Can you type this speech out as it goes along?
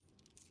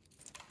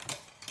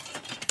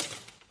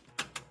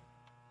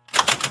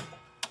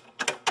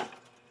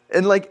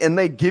and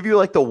they give you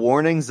like the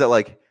warnings that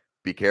like,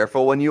 be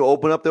careful when you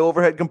open up the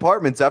overhead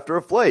compartments after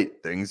a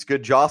flight. Things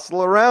could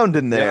jostle around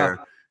in there.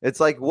 Yeah.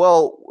 It's like,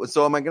 well,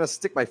 so am I going to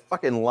stick my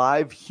fucking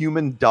live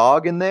human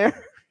dog in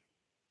there?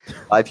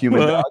 Live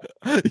human dog?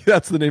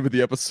 That's the name of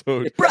the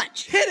episode.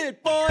 Brunch. Hit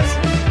it, boys.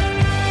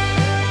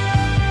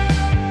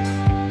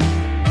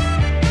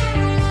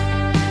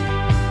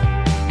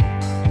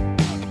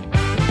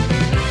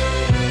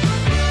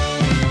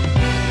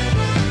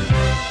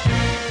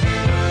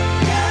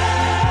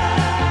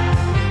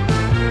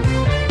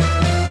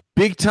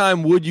 Big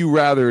time would you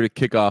rather to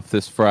kick off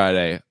this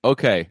Friday.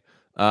 Okay.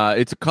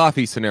 It's a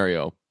coffee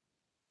scenario.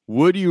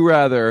 Would you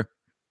rather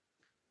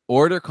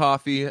order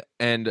coffee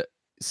and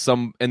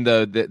them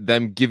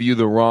give you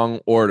the wrong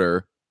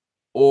order,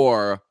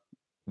 or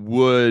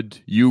would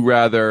you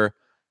rather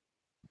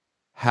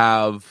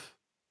have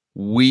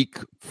weak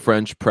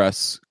French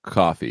press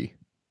coffee?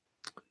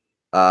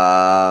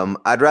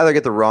 I'd rather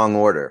get the wrong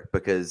order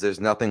because there's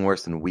nothing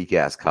worse than weak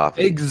ass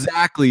coffee.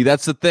 Exactly,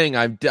 that's the thing.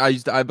 I've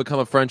become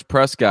a French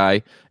press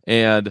guy,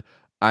 and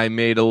I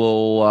made a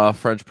little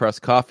French press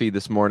coffee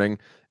this morning,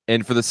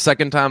 and for the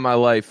second time in my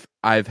life,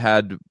 I've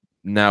had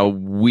now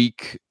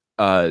weak,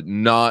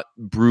 not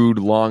brewed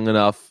long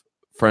enough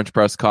French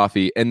press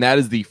coffee, and that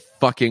is the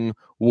fucking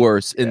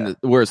worst. And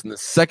the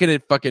second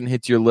it fucking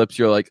hits your lips,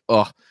 you're like,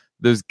 oh.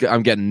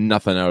 I'm getting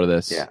nothing out of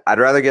this. Yeah, I'd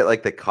rather get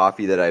like the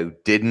coffee that I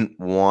didn't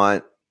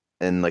want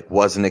and like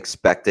wasn't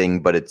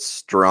expecting, but it's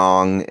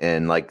strong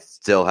and like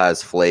still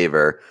has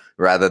flavor,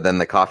 rather than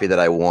the coffee that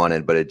I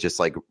wanted, but it just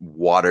like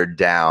watered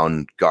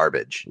down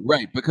garbage.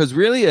 Right, because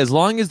really, as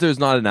long as there's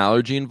not an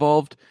allergy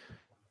involved,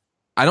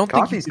 I don't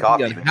think you can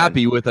get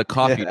happy with a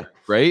coffee,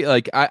 right?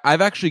 Like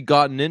I've actually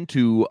gotten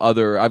into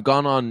I've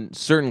gone on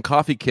certain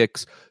coffee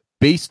kicks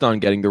based on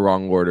getting the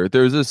wrong order.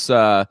 There's this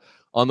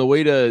on the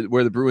way to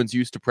where the Bruins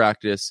used to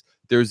practice,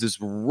 there's this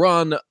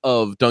run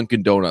of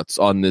Dunkin' Donuts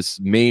on this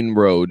main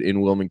road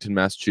in Wilmington,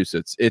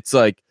 Massachusetts. It's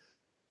like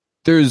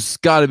there's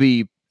got to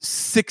be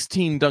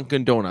 16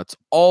 Dunkin' Donuts,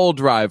 all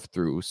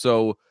drive-through.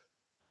 So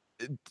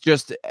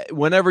just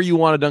whenever you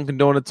want a Dunkin'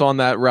 Donuts on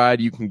that ride,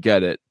 you can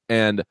get it.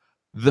 And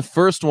the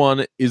first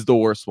one is the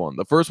worst one.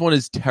 The first one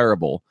is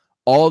terrible.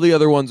 All the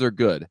other ones are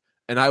good.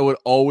 And I would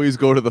always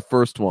go to the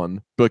first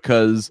one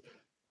because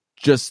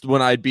just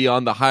when I'd be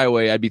on the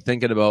highway, I'd be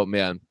thinking about,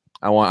 man,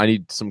 I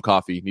need some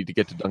coffee, need to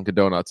get to Dunkin'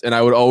 Donuts. And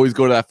I would always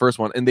go to that first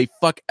one, and they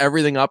fuck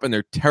everything up, and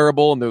they're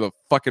terrible, and they're the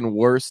fucking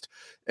worst.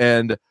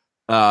 And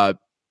I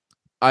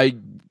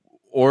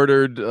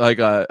ordered like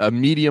a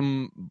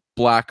medium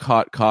black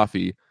hot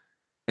coffee,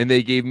 and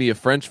they gave me a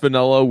French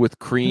vanilla with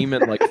cream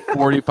and like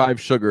 45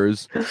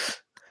 sugars.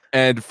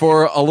 And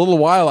for a little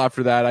while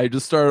after that, I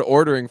just started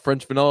ordering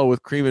French vanilla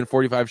with cream and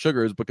 45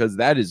 sugars because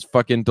that is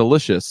fucking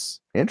delicious.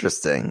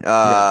 Interesting.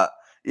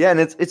 Yeah, and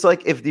it's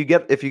like if you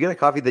get a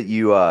coffee that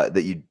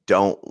you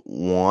don't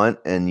want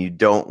and you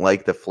don't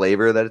like the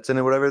flavor that it's in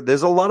or whatever,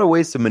 there's a lot of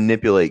ways to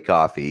manipulate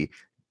coffee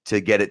to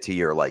get it to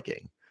your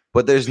liking.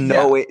 But there's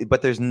no way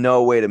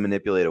to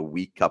manipulate a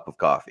weak cup of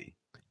coffee.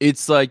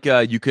 It's like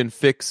you can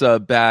fix a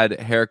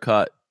bad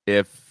haircut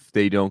if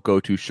they don't go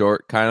too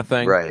short, kind of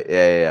thing. Right.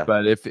 Yeah.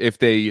 But if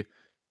they,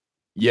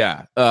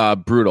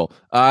 brutal.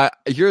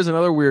 Here's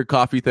another weird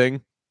coffee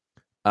thing.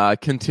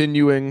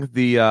 Continuing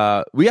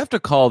the, we have to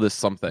call this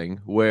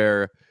something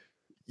where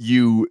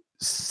you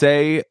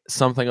say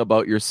something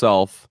about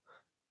yourself,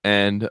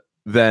 and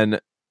then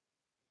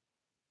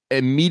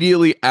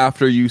immediately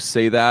after you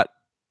say that,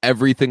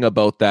 everything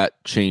about that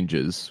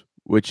changes.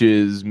 Which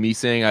is me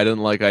saying I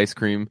didn't like ice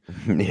cream.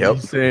 Yep. Me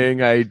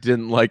saying I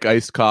didn't like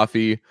iced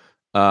coffee.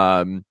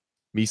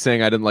 Me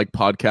saying I didn't like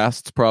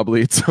podcasts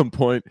probably at some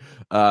point.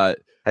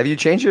 Have you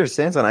changed your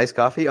stance on iced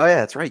coffee? Oh, yeah,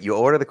 that's right. You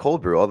order the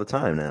cold brew all the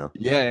time now.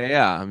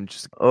 Yeah. I'm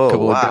just a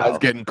couple of guys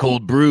getting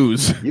cold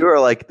brews. You are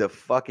like the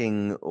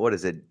fucking, what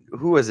is it?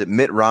 Who was it?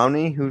 Mitt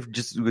Romney, who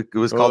just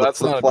was called a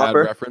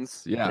flip-flopper?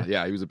 Reference.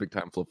 Yeah, he was a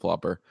big-time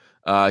flip-flopper.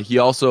 He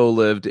also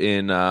lived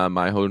in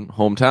my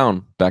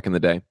hometown back in the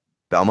day.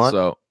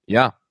 Belmont?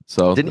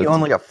 So didn't he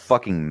own like a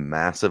fucking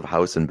massive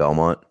house in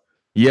Belmont?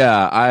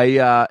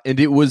 Yeah, and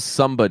it was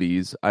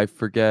somebody's. I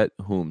forget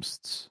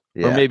whom's.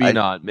 Yeah, or maybe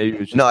not. Maybe it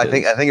was just I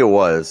think it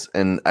was.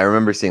 And I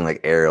remember seeing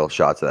like aerial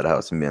shots of that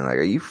house and being like,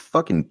 "Are you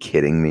fucking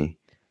kidding me?"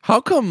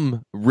 How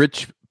come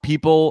rich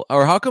people,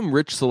 or how come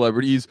rich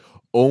celebrities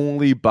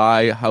only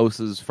buy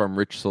houses from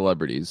rich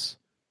celebrities?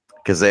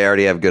 Because they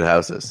already have good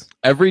houses.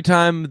 Every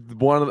time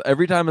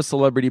a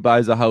celebrity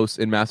buys a house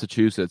in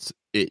Massachusetts,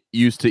 it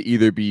used to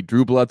either be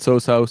Drew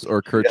Bledsoe's house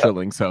or Kurt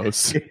Schilling's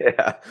house.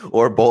 Yeah,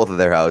 or both of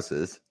their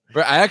houses.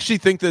 But I actually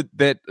think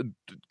that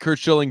Kurt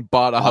Schilling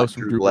bought a house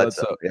from Drew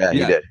Bledsoe. Yeah, he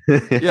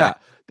did. Yeah.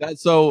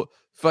 That's so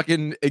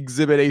fucking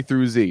Exhibit A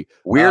through Z.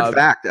 Weird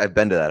fact, I've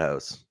been to that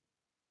house.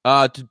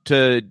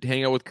 To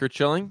hang out with Kurt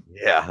Schilling?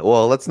 Yeah.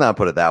 Well, let's not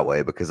put it that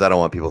way because I don't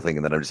want people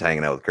thinking that I'm just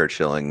hanging out with Kurt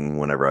Schilling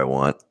whenever I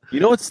want. You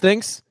know what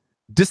stinks?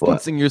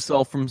 Distancing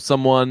yourself from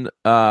someone.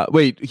 I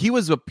think he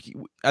was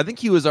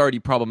already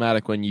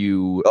problematic when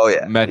you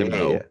met him.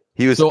 Yeah.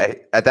 He was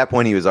at that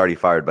point he was already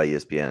fired by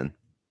ESPN.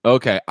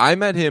 Okay, I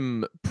met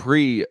him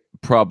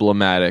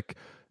pre-problematic,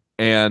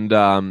 and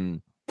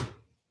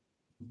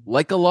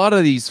like a lot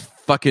of these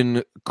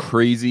fucking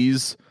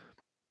crazies,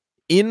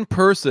 in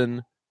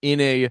person,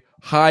 in a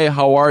 "hi,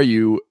 how are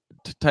you"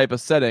 type of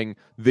setting,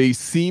 they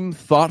seem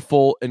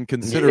thoughtful and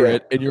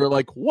considerate, and you're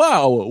like,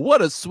 wow, what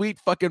a sweet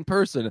fucking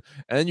person.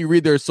 And then you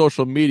read their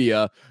social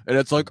media, and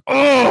it's like,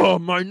 oh,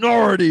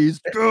 minorities.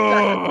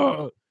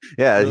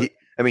 Yeah,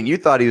 I mean, you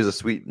thought he was a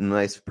sweet and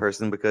nice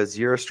person because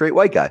you're a straight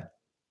white guy.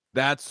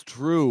 That's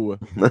true.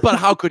 But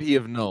how could he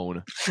have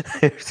known?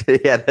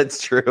 Yeah,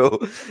 that's true.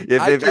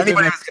 If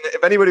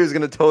anybody was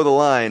gonna toe the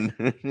line,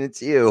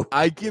 it's you.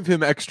 I give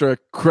him extra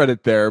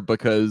credit there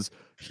because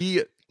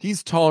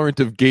he's tolerant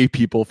of gay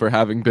people for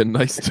having been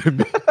nice to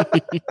me.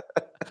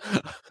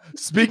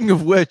 Speaking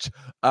of which,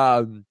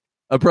 a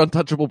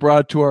Untouchable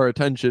brought to our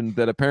attention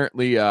that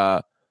apparently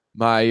my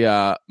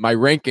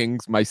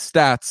rankings, my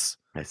stats,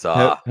 I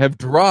saw have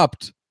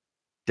dropped.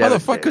 How the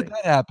fuck could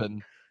that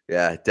happen?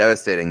 Yeah,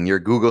 devastating. Your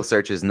Google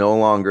searches no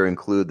longer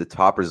include the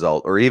top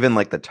result or even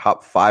like the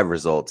top 5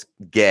 results.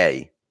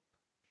 Gay.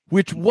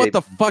 What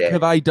the fuck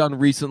have I done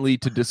recently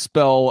to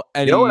dispel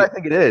any? You know what I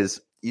think it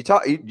is? You're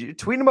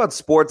tweeting about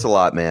sports a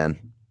lot, man.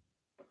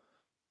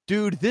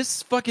 Dude,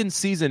 this fucking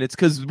season, it's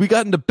because we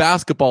got into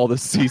basketball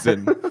this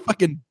season.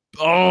 Fucking,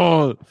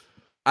 oh,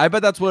 I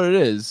bet that's what it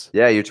is.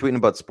 Yeah, you're tweeting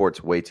about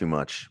sports way too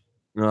much.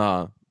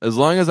 As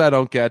long as I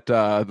don't get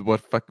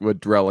what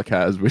Drellick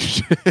has,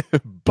 which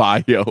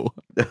bio.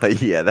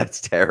 Yeah, that's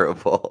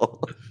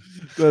terrible.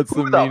 That's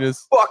Who the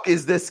meanest. Fuck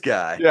is this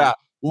guy? Yeah.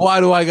 Why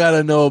do I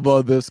gotta know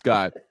about this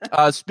guy?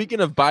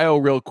 Speaking of bio,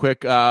 real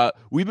quick,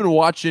 we've been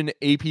watching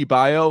AP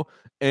Bio,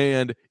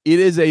 and it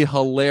is a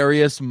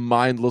hilarious,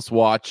 mindless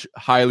watch.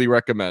 Highly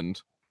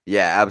recommend.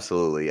 Yeah,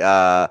 absolutely.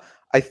 I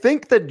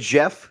think that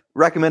Jeff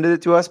recommended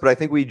it to us, but I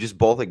think we just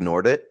both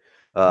ignored it.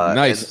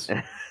 Nice.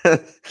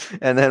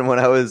 And then when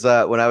I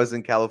was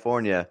in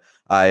California,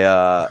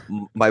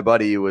 my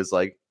buddy was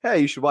like, "Hey,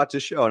 you should watch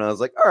this show," and I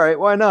was like, "All right,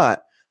 why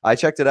not?" I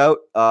checked it out.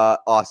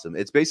 Awesome.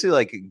 It's basically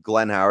like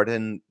Glenn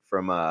Howerton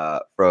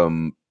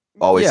from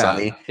Always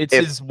Sunny. It's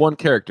his one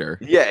character.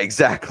 Yeah,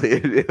 exactly.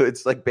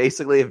 It's like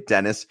basically if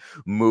Dennis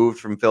moved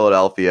from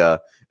Philadelphia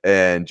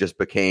and just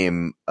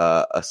became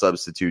a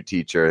substitute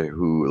teacher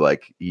who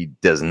like he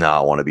does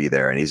not want to be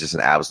there, and he's just an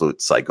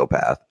absolute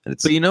psychopath. And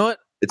but you know what?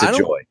 It's a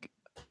joy.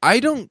 I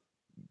don't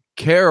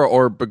care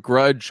or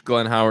begrudge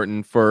Glenn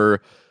Howerton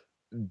for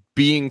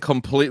being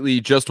completely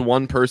just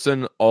one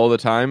person all the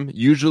time.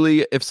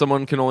 Usually, if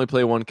someone can only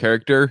play one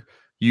character,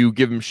 you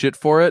give him shit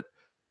for it.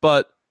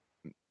 But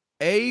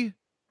he's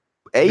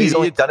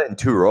only done it in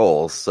 2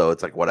 roles, so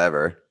it's like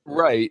whatever.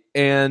 Right.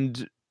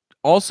 And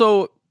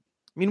also, I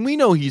mean, we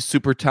know he's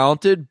super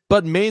talented,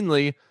 but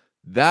mainly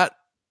that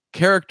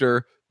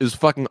character is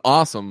fucking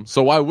awesome.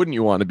 So why wouldn't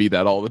you want to be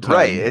that all the time?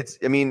 Right.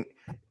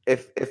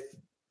 If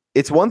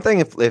it's one thing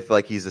if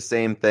like he's the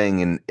same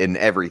thing in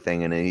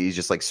everything and he's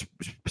just like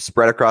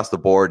spread across the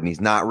board and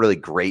he's not really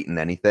great in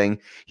anything.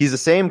 He's the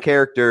same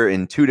character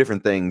in 2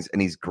 different things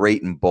and he's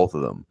great in both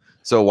of them.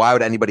 So why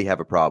would anybody have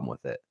a problem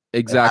with it?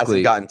 Exactly. It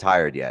hasn't gotten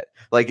tired yet.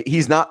 Like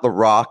he's not The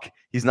Rock.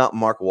 He's not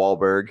Mark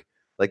Wahlberg.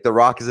 Like The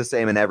Rock is the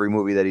same in every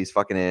movie that he's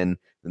fucking in.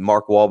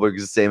 Mark Wahlberg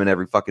is the same in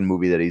every fucking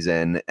movie that he's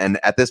in. And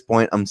at this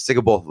point, I'm sick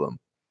of both of them.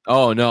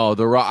 Oh no,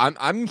 The Rock!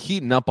 I'm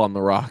heating up on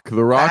The Rock.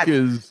 The Rock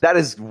that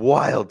is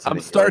wild.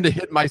 I'm starting to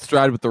hit my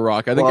stride with The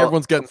Rock. I think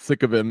everyone's getting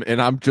sick of him,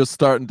 and I'm just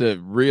starting to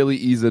really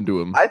ease into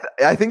him.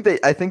 I think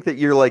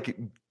that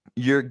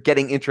you're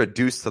getting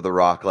introduced to The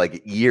Rock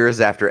like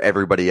years after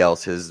everybody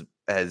else has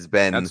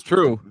been. That's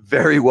true.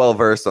 Very well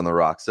versed on The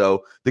Rock.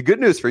 So the good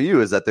news for you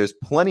is that there's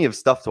plenty of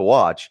stuff to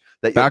watch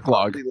that you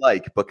probably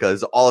like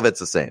because all of it's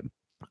the same.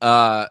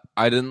 I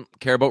didn't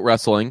care about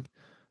wrestling.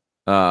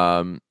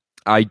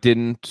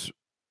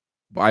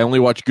 I only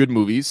watch good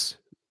movies.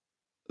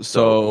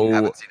 So you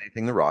haven't seen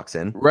anything The Rock's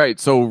in. Right.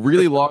 So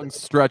really long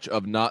stretch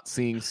of not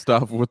seeing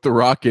stuff with The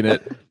Rock in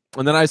it.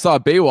 And then I saw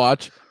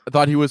Baywatch. I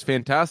thought he was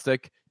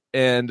fantastic.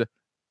 And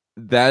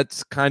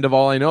that's kind of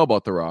all I know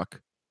about The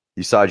Rock.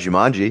 You saw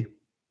Jumanji.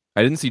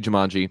 I didn't see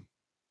Jumanji.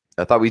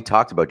 I thought we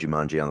talked about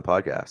Jumanji on the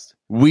podcast.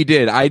 We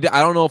did. I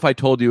don't know if I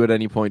told you at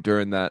any point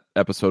during that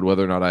episode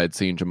whether or not I had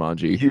seen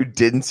Jumanji. You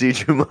didn't see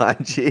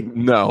Jumanji?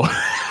 No.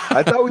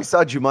 I thought we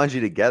saw Jumanji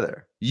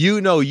together.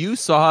 You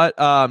saw it.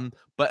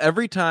 But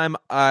every time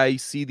I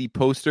see the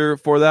poster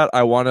for that,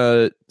 I want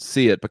to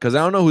see it because I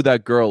don't know who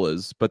that girl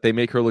is, but they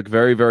make her look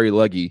very, very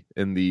leggy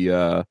in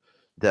the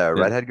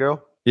redhead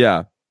girl?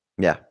 Yeah.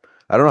 Yeah.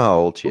 I don't know how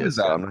old she is,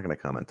 so I'm not going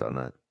to comment on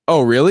that.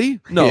 Oh, really?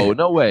 No,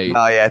 no way.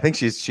 Oh, yeah, I think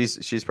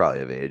she's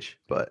probably of age,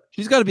 but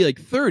she's got to be like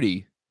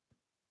 30.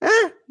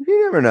 You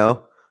never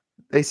know.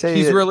 They say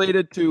she's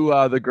related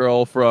to the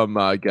girl from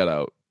Get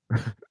Out.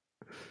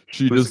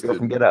 Who's the girl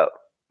from Get Out?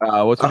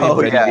 What's her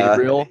name?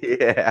 Gabriel?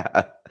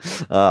 Yeah.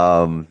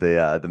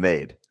 The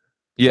maid.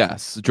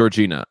 Yes,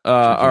 Georgina.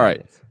 All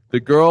right.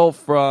 The girl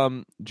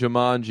from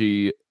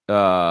Jumanji.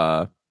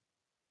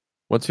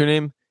 What's her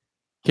name?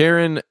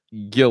 Karen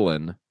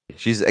Gillan.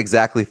 She's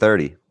exactly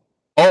 30.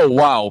 Oh,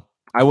 wow.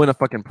 I win a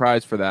fucking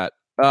prize for that.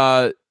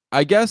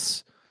 I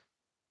guess.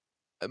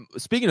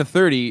 Speaking of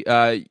 30,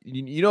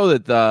 you know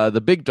that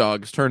the big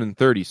dog's turning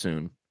 30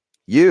 soon.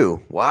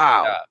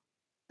 Wow.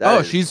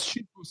 Yeah. She's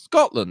from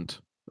Scotland.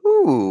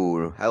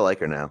 Ooh, I like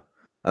her now.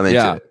 I'm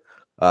into it.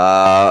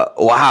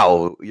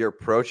 Wow, you're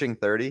approaching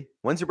 30.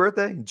 When's your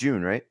birthday?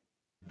 June, right?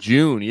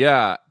 June,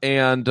 yeah.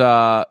 And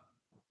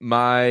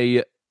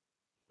my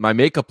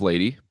makeup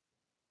lady,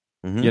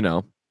 you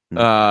know,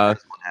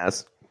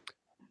 has.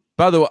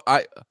 By the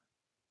way,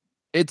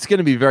 it's going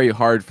to be very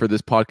hard for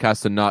this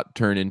podcast to not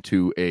turn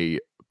into a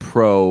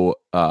pro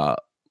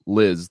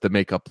Liz, the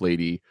makeup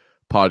lady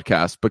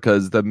podcast,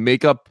 because the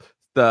makeup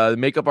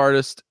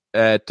artist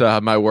at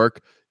my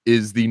work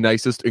is the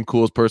nicest and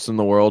coolest person in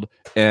the world.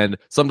 And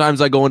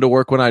sometimes I go into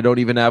work when I don't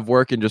even have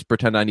work and just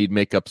pretend I need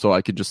makeup so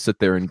I could just sit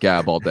there and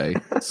gab all day.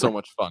 It's so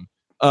much fun.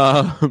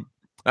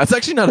 That's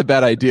actually not a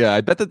bad idea.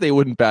 I bet that they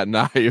wouldn't bat an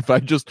eye if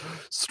I just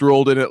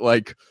strolled in at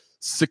like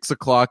 6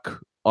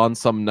 o'clock on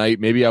some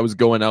night. Maybe I was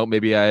going out.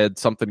 Maybe I had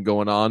something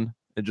going on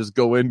and just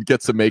go in,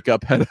 get some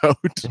makeup, head out.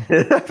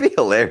 That'd be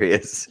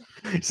hilarious.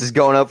 Just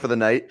going out for the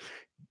night.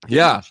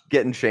 Yeah.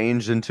 Getting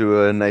changed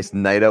into a nice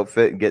night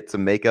outfit and get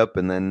some makeup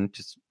and then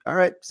just, all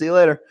right, see you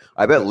later.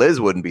 I bet Liz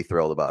wouldn't be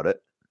thrilled about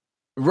it.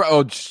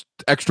 Oh, just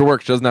extra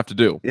work she doesn't have to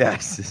do.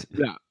 Yes.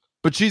 Yeah.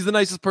 But she's the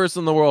nicest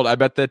person in the world. I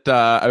bet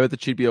that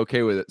she'd be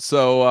okay with it.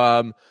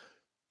 So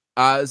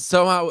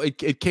somehow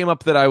it came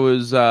up that I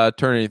was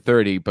turning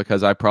 30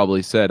 because I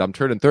probably said I'm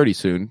turning 30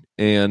 soon.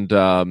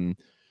 And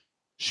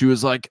she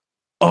was like,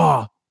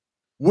 "Oh,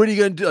 what are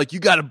you gonna do? Like, you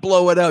gotta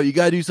blow it out. You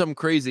gotta do something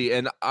crazy."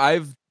 And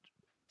have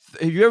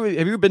you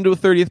ever been to a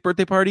 30th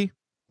birthday party?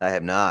 I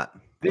have not.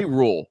 They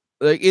rule.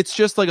 Like, it's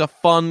just like a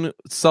fun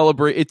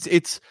celebrate.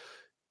 It's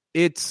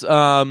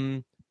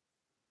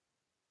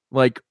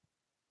like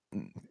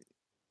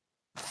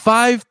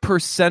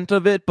 5%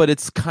 of it, but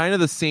it's kind of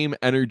the same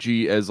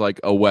energy as like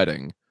a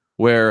wedding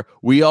where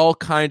we all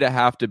kind of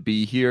have to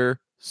be here.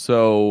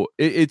 So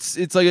it's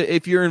like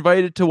if you're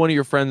invited to one of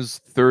your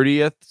friends'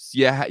 30th,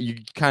 yeah, you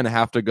kind of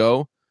have to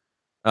go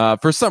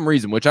for some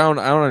reason, which I don't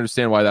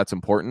understand why that's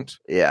important.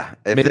 Yeah,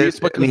 maybe it's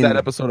because that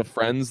episode of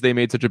Friends, they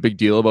made such a big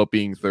deal about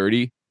being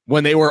 30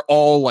 when they were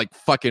all like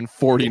fucking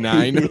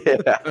 49.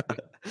 Yeah.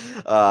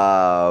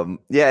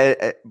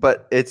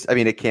 But it's, I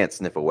mean, it can't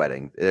sniff a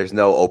wedding. There's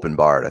no open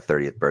bar at a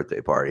 30th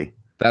birthday party.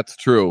 That's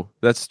true.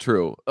 There's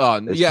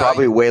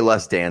probably way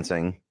less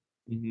dancing.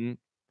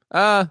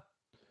 Mm-hmm.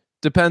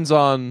 Depends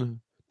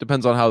on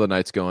how the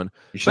night's going.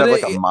 You should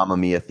have like a Mamma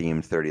Mia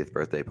themed 30th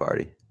birthday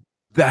party.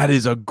 That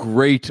is a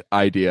great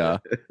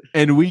idea.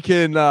 And we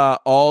can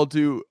all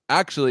do,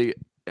 actually,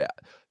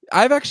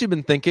 I've actually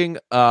been thinking,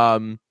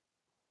 I've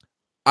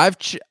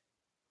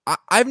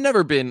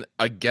never been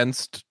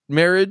against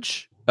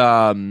marriage,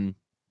 but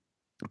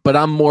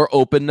I'm more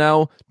open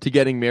now to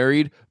getting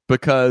married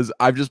because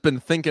I've just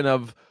been thinking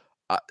of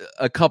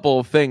a couple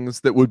of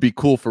things that would be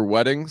cool for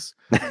weddings.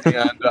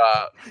 And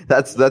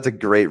that's a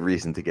great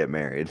reason to get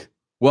married.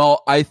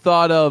 Well, I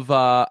thought of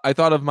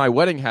my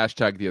wedding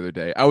hashtag the other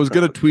day. I was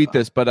gonna tweet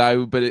this, but I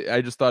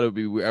just thought it would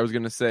be. I was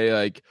gonna say,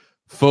 like,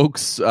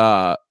 folks,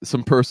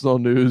 some personal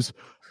news.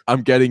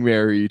 I'm getting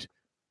married.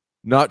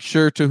 Not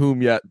sure to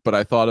whom yet, but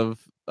I thought of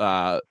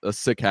a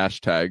sick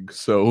hashtag.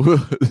 So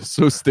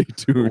so stay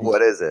tuned.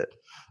 What is it?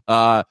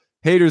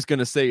 Haters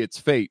gonna say it's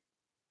fate.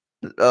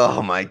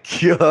 Oh my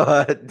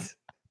god.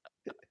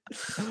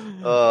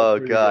 Oh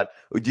god.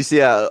 Did you see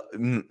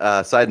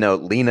side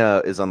note,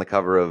 Lena is on the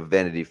cover of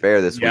Vanity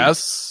Fair this week.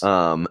 Yes.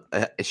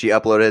 She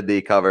uploaded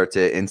the cover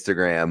to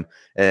Instagram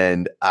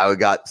and I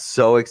got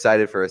so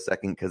excited for a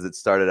second because it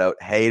started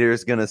out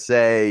haters gonna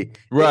say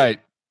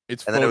right. And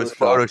then it was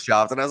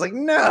photoshopped and I was like,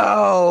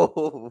 no.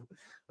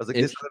 I was like,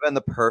 this would have been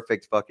the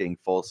perfect fucking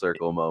full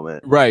circle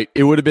moment. Right.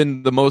 It would have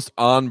been the most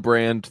on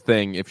brand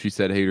thing if she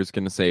said haters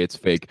gonna say it's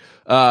fake.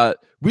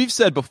 We've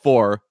said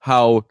before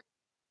how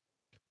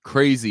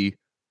crazy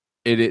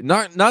it is.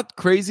 Not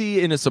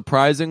crazy in a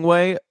surprising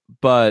way,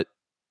 but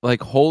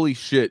like, holy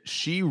shit,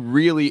 she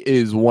really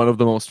is one of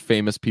the most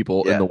famous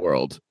people in the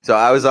world. So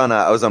I was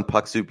on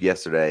Puck Soup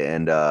yesterday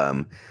and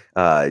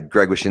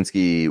Greg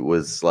Wyshynski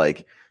was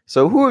like,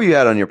 so who have you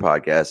had on your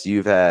podcast?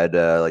 You've had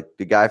like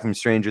the guy from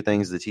Stranger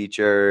Things, the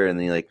teacher, and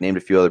then he like named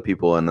a few other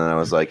people. And then I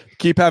was like,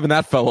 keep having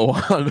that fellow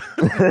on.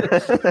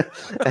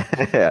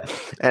 Yeah.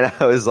 And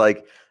I was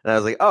like,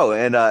 oh,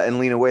 and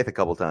Lena Waithe a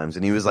couple times.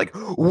 And he was like,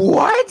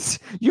 what?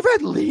 You've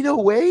had Lena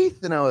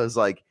Waithe? And I was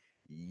like,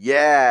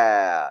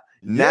 yeah.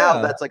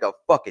 Now that's like a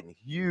fucking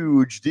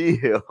huge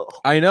deal.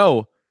 I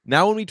know.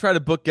 Now when we try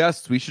to book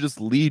guests, we should just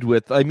lead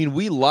with, I mean,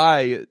 we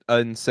lie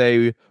and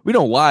say, we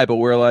don't lie, but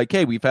we're like,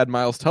 hey, we've had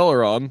Miles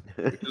Teller on,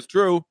 which is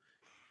true.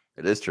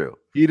 It is true.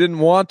 He didn't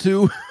want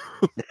to,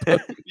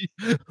 but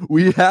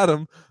we had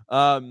him.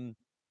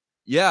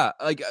 Yeah,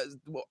 like,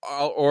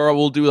 or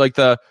we'll do like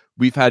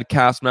we've had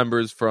cast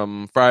members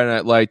from Friday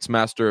Night Lights,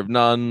 Master of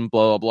None,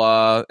 blah, blah,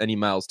 blah, any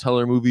Miles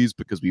Teller movies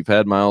because we've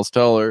had Miles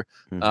Teller.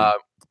 Mm-hmm.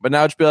 But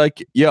now it'd be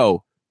like,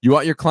 yo, you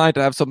want your client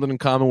to have something in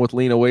common with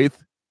Lena Waithe?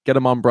 Get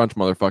him on brunch,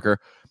 motherfucker.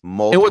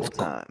 multiple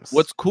times.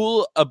 What's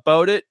cool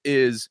about it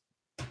is,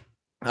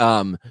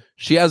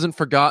 she hasn't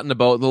forgotten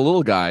about the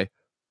little guy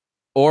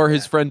or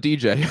his friend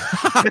DJ.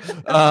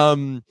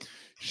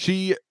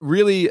 She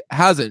really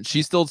hasn't.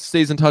 She still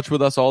stays in touch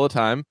with us all the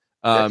time.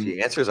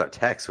 She answers our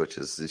texts, which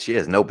is she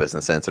has no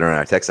business answering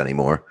our texts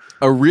anymore.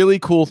 A really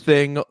cool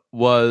thing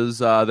was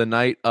the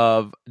night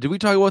of. Did we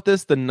talk about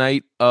this? The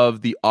night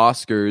of the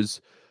Oscars.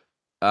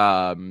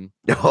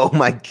 Oh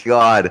my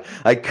God,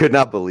 I could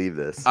not believe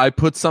this. I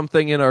put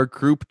something in our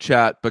group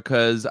chat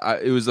because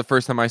it was the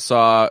first time I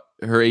saw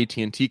her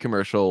AT&T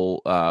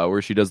commercial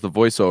where she does the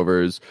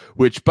voiceovers.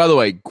 Which, by the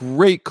way,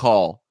 great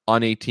call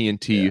on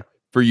AT&T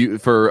for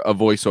a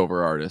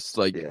voiceover artist.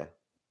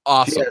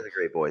 Awesome. She has a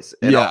great voice.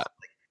 And also,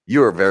 you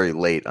were very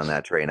late on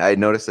that train. I had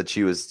noticed that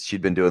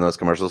she'd been doing those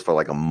commercials for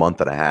like a month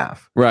and a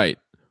half. Right.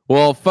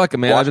 Well, fuck it,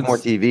 man. Watch more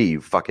TV,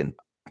 you fucking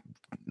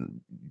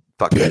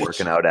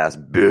working out ass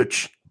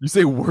bitch. You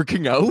say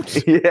working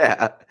out?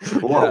 Yeah.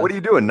 Well, what are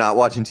you doing? Not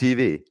watching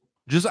TV?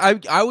 Just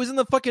I was in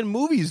the fucking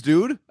movies,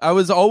 dude. I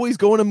was always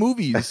going to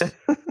movies.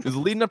 It was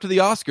leading up to the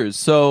Oscars.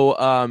 So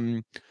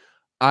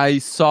I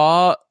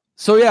saw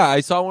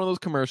one of those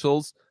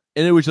commercials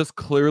and it was just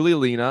clearly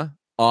Lena.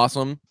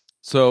 Awesome.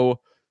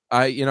 So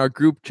in our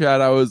group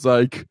chat, I was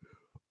like,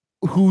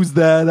 who's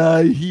that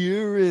I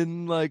hear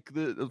in like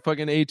the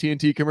fucking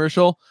AT&T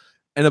commercial?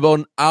 And about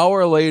an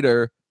hour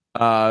later,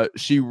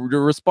 she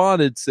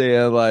responded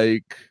saying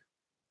like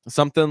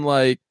something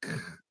like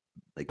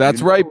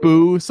that's right,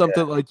 boo,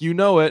 something like you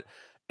know it.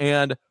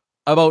 And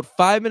about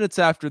 5 minutes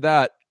after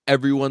that,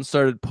 everyone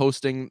started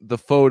posting the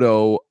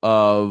photo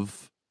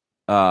of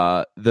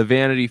the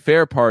Vanity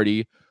Fair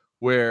party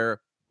where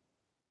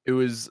it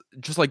was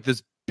just like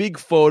this big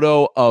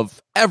photo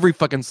of every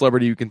fucking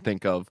celebrity you can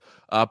think of,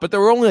 but there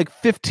were only like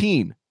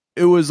 15.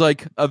 It was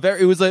like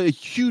a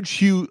huge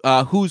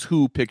who's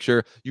who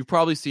picture. You've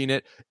probably seen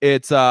it.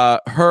 It's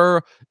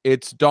her,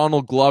 it's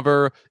Donald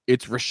Glover,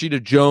 it's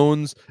Rashida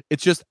Jones.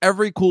 It's just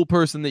every cool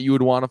person that you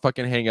would want to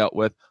fucking hang out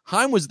with.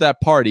 Haim was at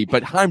that party,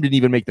 but Haim didn't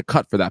even make the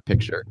cut for that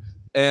picture.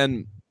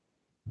 And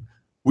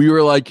we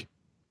were like,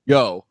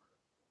 yo,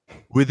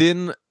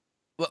 within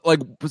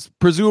like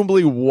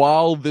presumably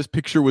while this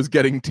picture was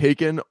getting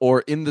taken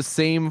or in the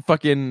same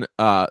fucking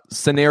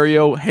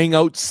scenario,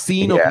 hangout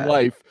scene of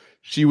life,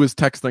 she was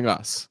texting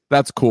us.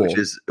 That's cool. Which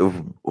is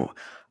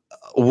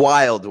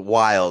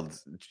wild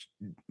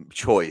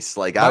choice.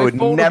 Like my I would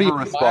phone never would be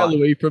respond. A mile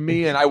away from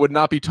me, and I would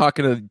not be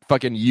talking to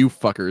fucking you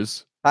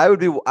fuckers. I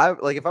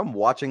like if I'm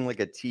watching like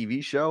a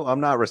TV show,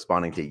 I'm not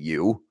responding to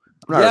you.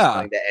 I'm not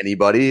responding to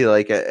anybody.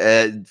 Like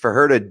for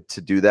her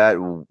to do that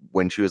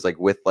when she was like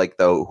with like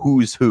the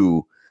who's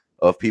who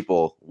of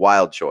people,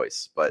 wild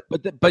choice. But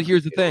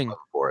here's the thing: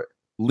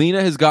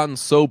 Lena has gotten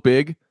so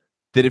big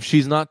that if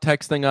she's not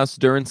texting us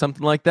during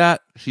something like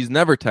that, she's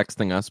never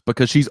texting us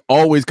because she's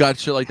always got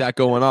shit like that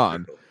going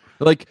on.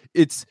 Like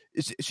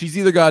she's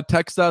either got to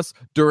text us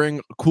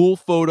during cool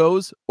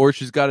photos, or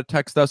she's got to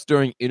text us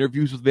during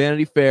interviews with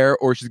Vanity Fair,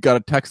 or she's got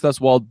to text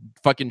us while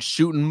fucking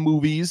shooting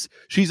movies.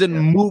 She's in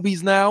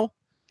movies now.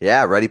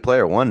 Yeah, Ready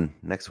Player One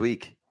next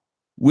week.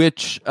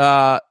 Which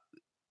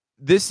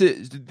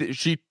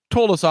she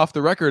told us off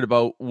the record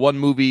about one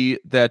movie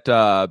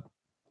that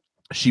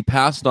she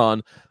passed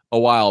on a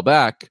while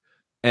back.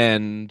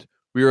 And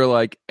we were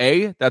like,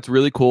 A, that's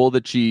really cool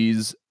that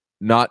she's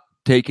not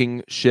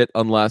taking shit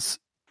unless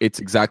it's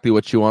exactly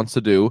what she wants to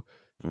do.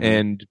 Mm-hmm.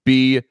 And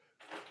B,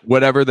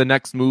 whatever the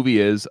next movie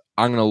is,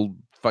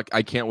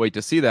 I can't wait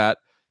to see that.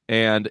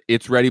 And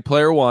it's Ready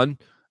Player One.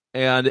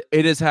 And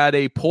it has had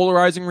a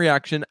polarizing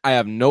reaction. I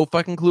have no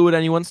fucking clue what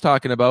anyone's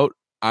talking about.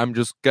 I'm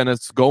just going to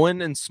go in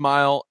and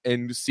smile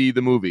and see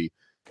the movie.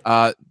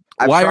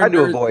 I've tried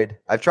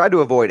to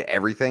avoid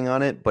everything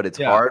on it, but it's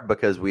hard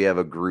because we have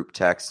a group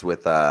text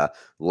with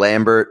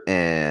Lambert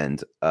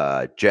and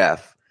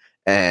Jeff,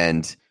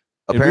 and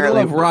apparently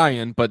we love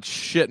Ryan, but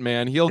shit,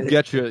 man, he'll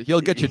get you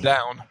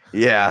down.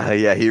 Yeah,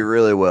 he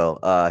really will.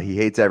 He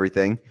hates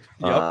everything.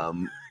 Yep.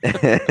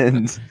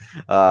 And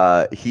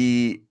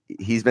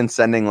he's been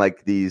sending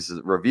like these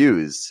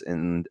reviews,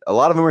 and a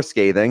lot of them are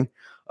scathing.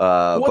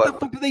 What the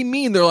fuck do they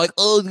mean? They're like,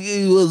 oh,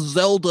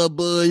 Zelda,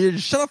 but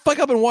shut the fuck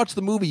up and watch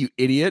the movie, you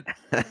idiot.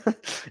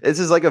 This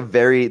is like a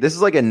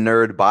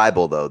nerd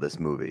Bible, though, this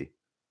movie.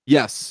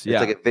 Yes.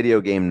 It's like a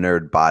video game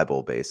nerd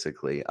Bible,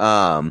 basically.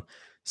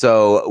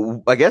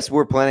 So I guess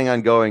we're planning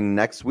on going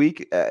next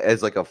week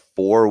as like a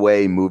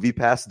 4-way movie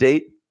pass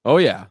date. Oh,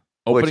 yeah.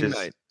 Opening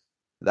night.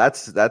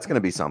 That's going to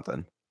be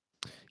something.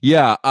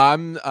 Yeah.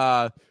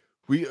 Are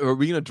we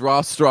going to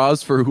draw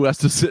straws for who has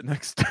to sit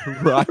next to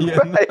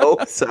Ryan? I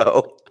hope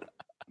so.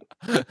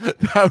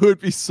 That would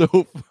be so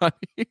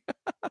funny.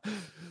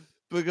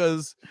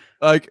 Because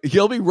like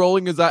he'll be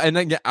rolling his eye, and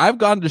then I've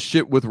gone to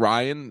shit with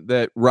Ryan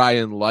that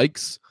Ryan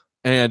likes,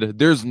 and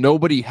there's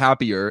nobody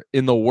happier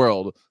in the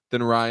world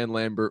than Ryan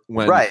Lambert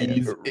when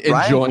he's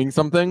enjoying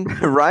something.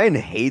 Ryan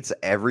hates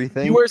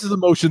everything. He wears his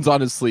emotions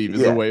on his sleeve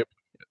is the way.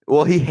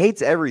 Well, he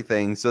hates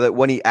everything, so that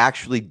when he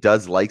actually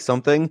does like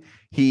something,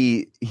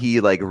 he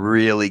like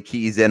really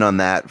keys in on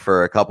that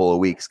for a couple of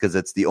weeks because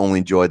it's the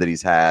only joy that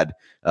he's had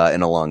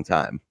in a long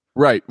time.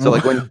 Right. So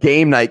like when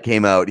Game Night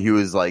came out, he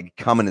was like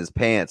coming his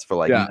pants for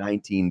like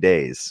 19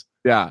 days.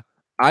 Yeah.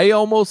 I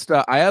almost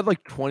I had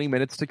like 20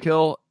 minutes to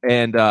kill,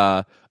 and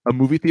a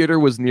movie theater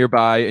was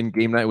nearby and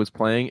Game Night was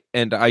playing,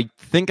 and I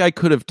think I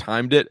could have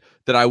timed it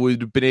that I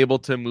would have been able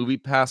to movie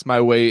pass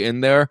my way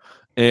in there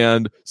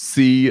and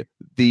see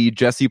the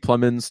Jesse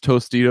Plemons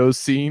Tostitos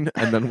scene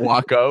and then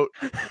walk out.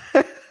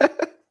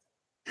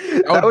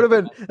 That would have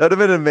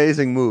been an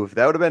amazing move.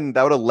 That would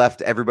have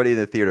left everybody in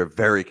the theater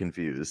very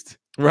confused.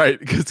 Right,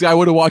 because I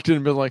would have walked in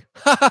and been like,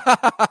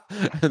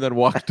 and then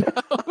walked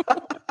out.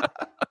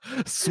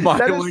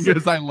 Smiling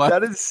as I left.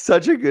 That is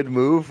such a good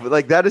move.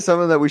 Like that is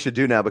something that we should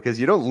do now because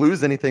you don't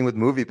lose anything with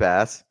Movie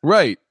Pass.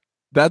 Right.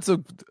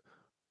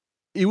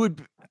 It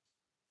would.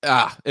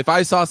 If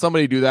I saw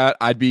somebody do that,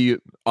 I'd be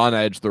on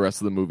edge the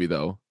rest of the movie,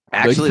 though.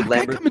 Actually, like,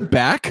 Lambert coming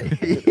back.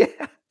 Yeah,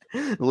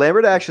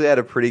 Lambert actually had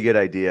a pretty good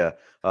idea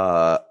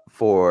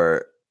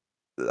for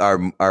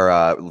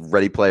our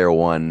Ready Player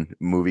One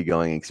movie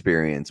going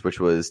experience, which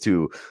was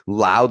to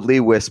loudly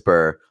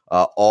whisper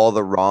all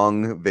the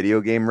wrong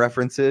video game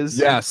references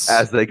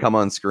as they come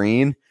on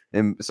screen.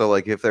 And so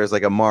like if there's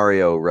like a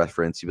Mario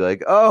reference, you'd be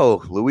like,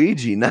 oh,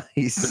 Luigi,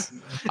 nice.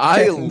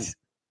 I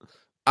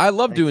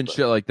love doing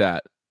shit like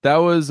that. That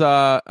was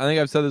I think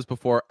I've said this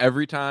before.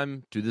 Every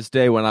time to this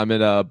day when I'm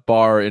in a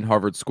bar in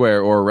Harvard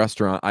Square or a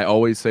restaurant, I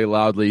always say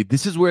loudly,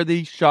 this is where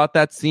they shot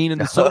that scene in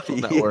The Social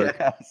Network.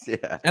 Yes,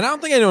 yeah. And I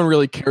don't think anyone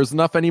really cares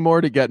enough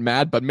anymore to get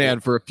mad, but man,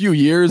 for a few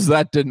years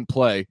that didn't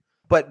play.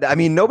 But I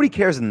mean, nobody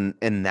cares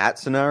in that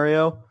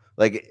scenario.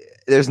 Like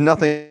there's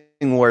nothing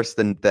worse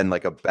than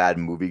like a bad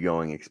movie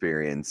going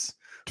experience.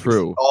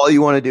 True. All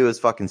you want to do is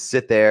fucking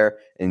sit there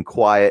and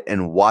quiet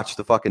and watch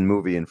the fucking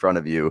movie in front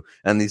of you,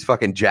 and these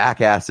fucking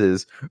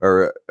jackasses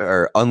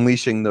are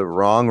unleashing the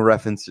wrong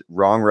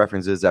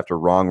references after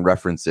wrong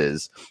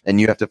references,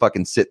 and you have to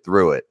fucking sit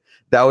through it.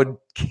 That would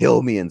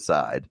kill me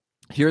inside.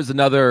 Here's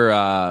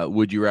another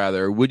would you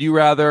rather. Would you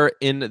rather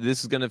this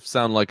is going to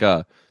sound like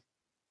a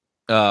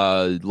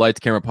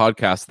lights camera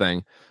podcast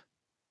thing,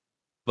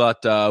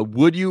 but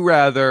would you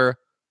rather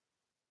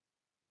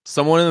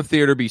someone in the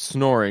theater be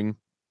snoring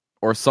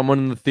or someone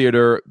in the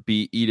theater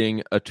be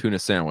eating a tuna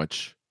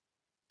sandwich?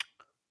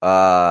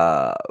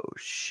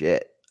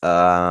 Shit.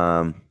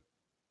 A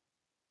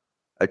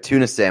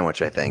tuna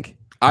sandwich, I think.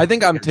 I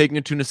think I'm taking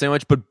a tuna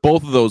sandwich, but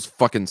both of those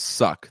fucking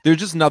suck. There's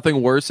just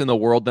nothing worse in the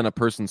world than a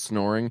person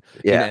snoring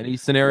in any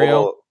scenario.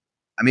 Well,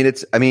 I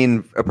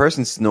mean, a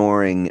person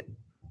snoring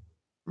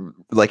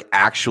like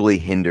actually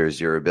hinders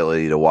your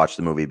ability to watch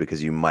the movie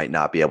because you might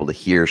not be able to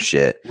hear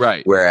shit.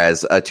 Right.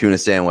 Whereas a tuna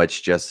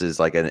sandwich just is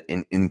like an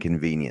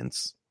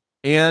inconvenience.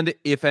 And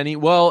if any,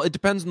 well, it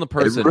depends on the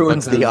person. It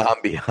ruins the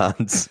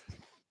ambiance.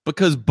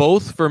 Because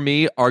both for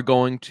me are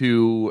going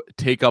to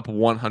take up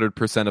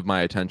 100% of my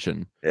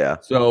attention. Yeah.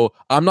 So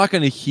I'm not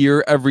going to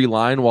hear every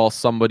line while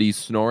somebody's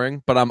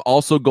snoring, but I'm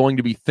also going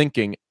to be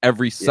thinking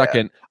every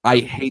second, I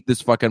hate this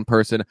fucking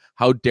person.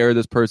 How dare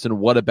this person?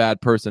 What a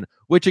bad person.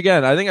 Which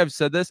again, I think I've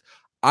said this.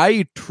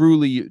 I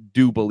truly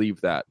do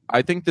believe that.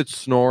 I think that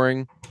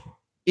snoring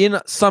in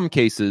some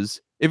cases,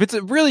 if it's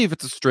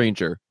a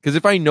stranger, because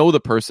if I know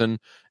the person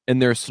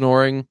and they're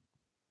snoring,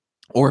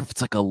 or if it's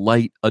like a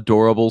light,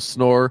 adorable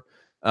snore,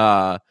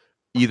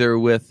 either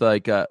with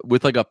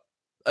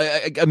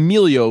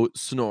Emilio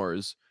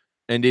snores,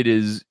 and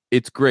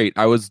it's great.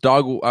 I was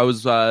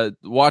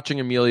watching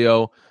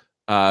Emilio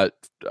a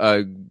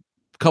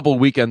couple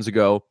weekends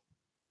ago,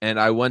 and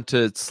I went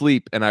to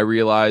sleep and I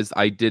realized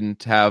I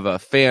didn't have a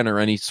fan or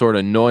any sort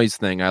of noise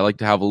thing. I like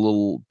to have a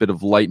little bit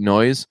of light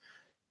noise,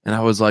 and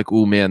I was like,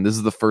 oh man, this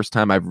is the first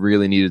time I've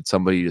really needed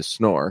somebody to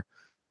snore.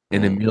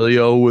 And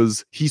Emilio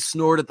he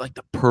snored at like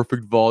the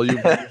perfect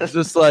volume. It was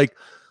just like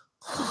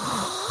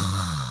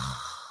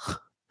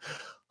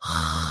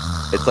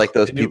it's like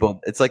those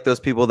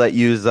people that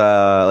use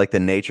like the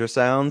nature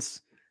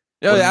sounds.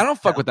 Yeah, I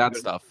don't fuck with that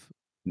stuff.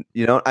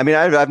 You know, I mean,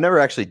 I've never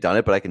actually done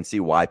it, but I can see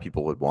why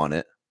people would want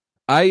it.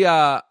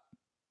 I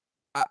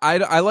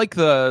like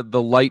the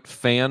light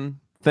fan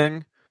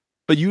thing,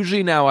 but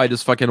usually now I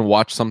just fucking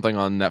watch something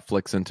on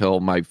Netflix until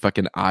my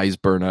fucking eyes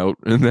burn out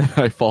and then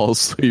I fall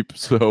asleep.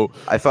 So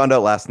I found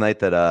out last night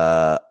that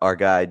our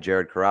guy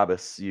Jared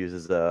Carabas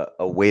uses a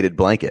weighted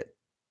blanket.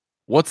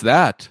 What's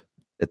that?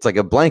 It's like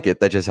a blanket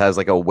that just has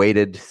like a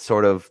weighted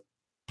sort of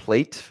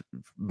plate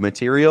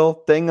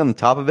material thing on the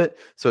top of it,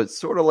 so it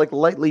sort of like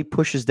lightly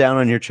pushes down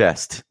on your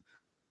chest.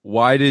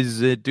 Why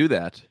does it do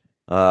that?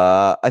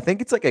 I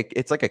think it's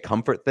like a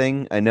comfort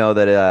thing. I know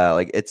that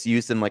like it's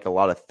used in like a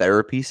lot of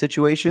therapy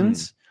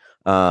situations.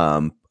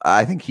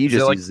 I think he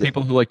just uses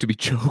people who like to be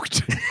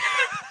choked.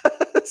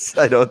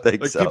 I don't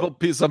think like so.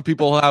 Some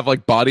people have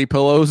like body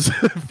pillows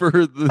for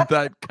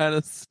that kind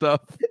of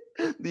stuff.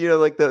 You know,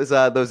 like those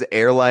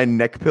airline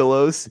neck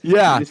pillows.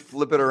 Yeah, you just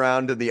flip it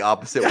around in the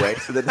opposite way,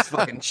 so that it's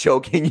fucking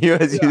choking you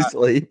as you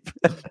sleep.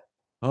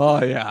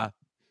 Oh yeah.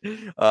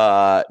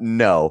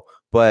 No,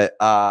 but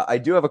I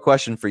do have a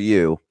question for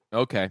you.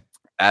 Okay.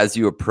 as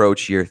you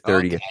approach your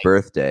 30th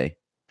birthday,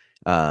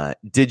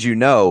 did you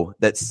know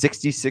that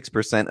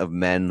 66% of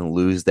men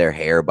lose their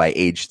hair by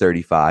age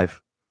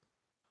 35?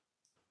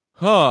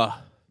 Huh.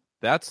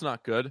 That's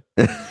not good.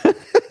 But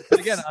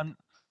again,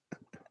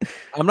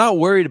 I'm not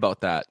worried about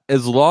that.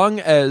 As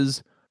long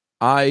as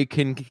I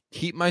can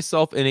keep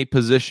myself in a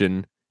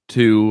position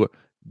to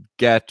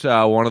get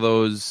one of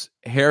those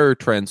hair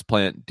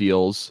transplant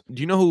deals.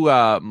 Do you know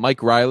who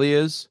Mike Riley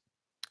is?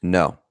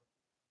 No.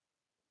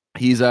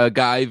 He's a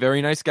guy,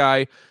 very nice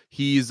guy.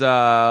 He's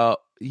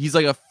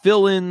like a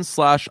fill-in /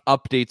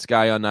 updates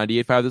guy on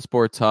 98.5 The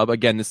Sports Hub.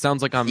 Again, this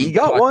sounds like He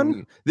got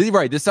one?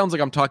 Right, this sounds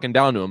like I'm talking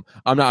down to him.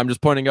 I'm not. I'm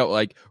just pointing out,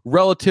 like,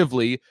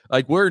 relatively,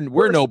 like, we're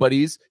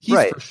nobodies.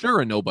 He's for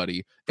sure a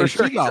nobody. For and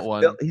sure, he got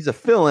one. He's a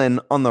fill-in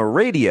on the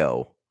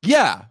radio.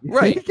 Yeah,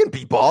 right. He can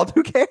be bald.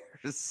 Who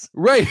cares?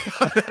 Right.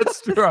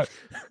 That's true.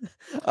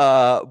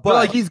 But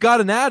like, he's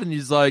got an ad and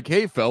he's like,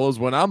 "Hey fellas,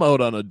 when I'm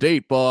out on a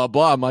date, blah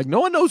blah." I'm like,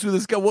 no one knows who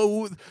this guy.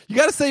 You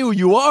got to say who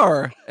you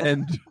are.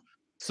 And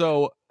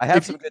so I have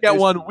if some you good get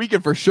news. one, we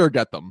can for sure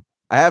get them.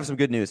 I have some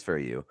good news for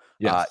you.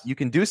 Yes. You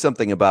can do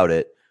something about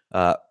it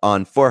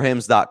on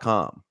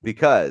forhims.com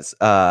because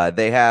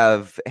they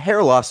have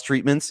hair loss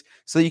treatments,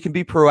 so you can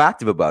be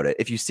proactive about it.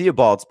 If you see a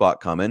bald spot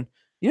coming,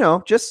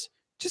 just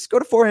go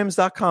to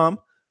forhims.com,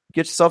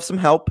 get yourself some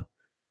help,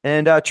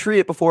 and treat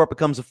it before it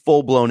becomes a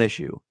full-blown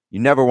issue. You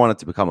never want it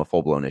to become a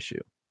full-blown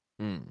issue.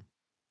 Is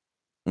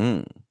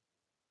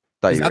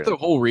that the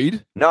whole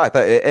read? No, I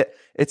thought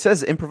it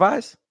says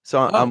improvise. So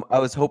I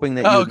was hoping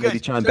that you would maybe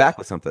chime back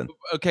with something.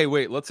 Okay,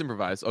 wait, let's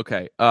improvise.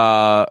 Okay.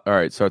 All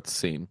right, start the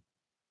scene.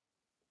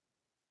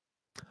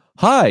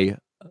 Hi,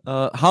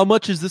 how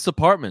much is this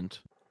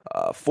apartment?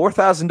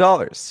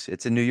 $4,000.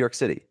 It's in New York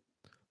City.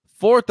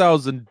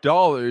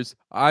 $4,000?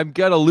 I'm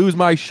gonna lose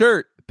my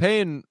shirt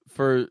paying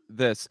for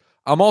this.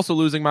 I'm also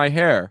losing my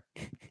hair.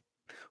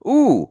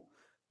 Ooh,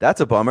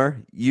 that's a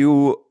bummer.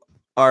 You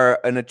are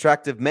an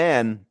attractive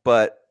man,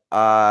 but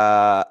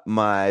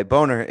my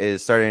boner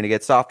is starting to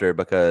get softer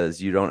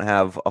because you don't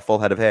have a full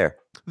head of hair.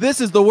 This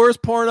is the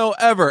worst porno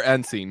ever,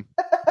 end scene.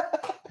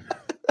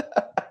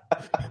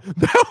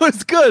 That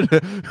was good.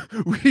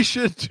 We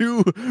should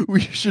do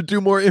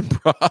more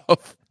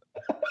improv.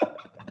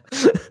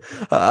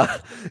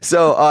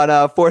 So on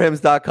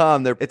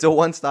forhims.com, it's a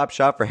one-stop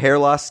shop for hair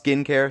loss,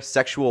 skincare,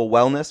 sexual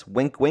wellness,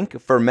 wink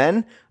wink, for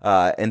men.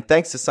 And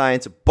thanks to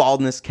science,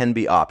 baldness can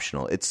be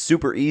optional. It's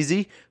super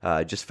easy.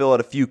 Just fill out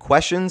a few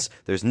questions.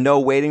 There's no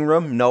waiting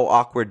room, no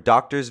awkward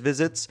doctor's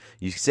visits.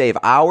 You save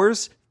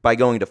hours by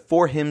going to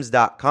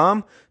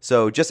forhims.com.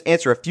 So just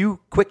answer a few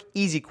quick,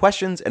 easy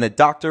questions, and a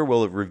doctor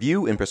will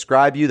review and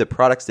prescribe you the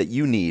products that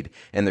you need,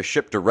 and they're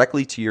shipped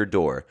directly to your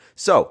door.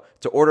 So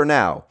to order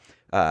now,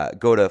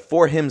 go to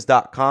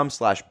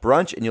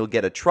forhims.com/brunch and you'll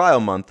get a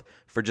trial month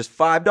for just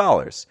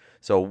 $5.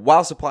 So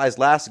while supplies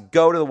last,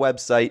 go to the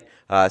website,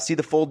 see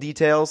the full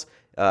details.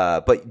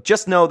 But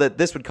just know that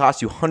this would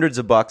cost you hundreds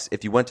of bucks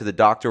if you went to the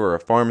doctor or a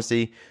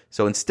pharmacy.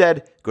 So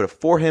instead, go to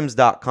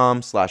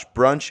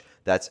forhims.com/brunch.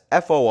 That's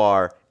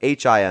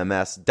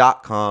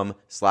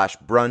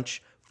forhims.com/brunch.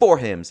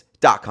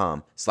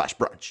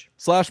 forhims.com/brunch.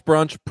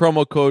 /brunch,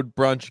 promo code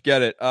brunch.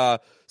 Get it.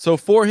 So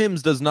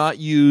Forhims does not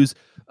use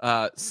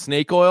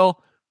snake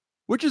oil,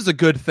 which is a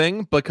good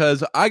thing,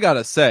 because I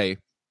gotta say,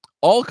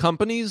 all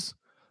companies,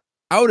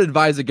 I would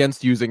advise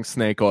against using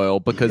snake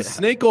oil, because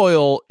snake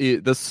oil,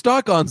 the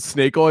stock on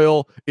snake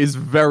oil is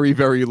very,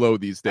 very low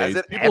these days.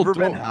 Has it ever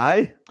been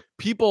high?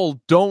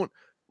 People don't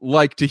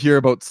like to hear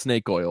about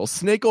snake oil.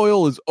 Snake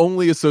oil is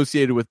only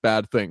associated with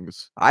bad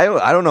things. I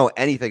don't know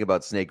anything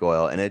about snake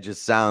oil, and it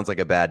just sounds like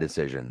a bad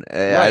decision.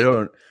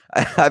 Right.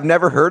 I've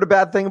never heard a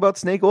bad thing about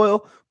snake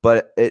oil,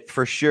 but it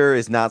for sure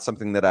is not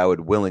something that I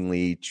would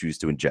willingly choose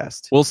to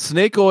ingest. Well,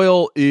 snake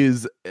oil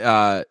is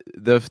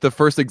the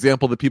first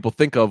example that people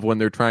think of when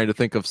they're trying to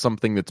think of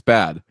something that's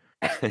bad.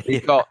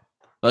 Like,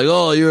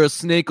 oh, you're a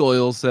snake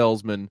oil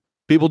salesman.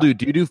 People do.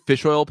 Do you do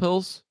fish oil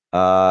pills?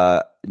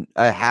 I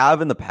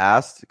have in the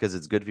past because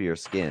it's good for your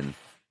skin.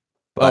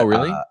 But, oh,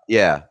 really?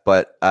 Yeah,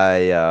 but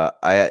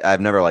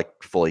I've never like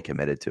fully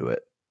committed to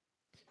it.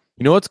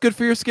 You know what's good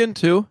for your skin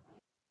too?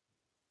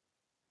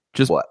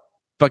 Just what?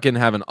 Fucking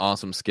have an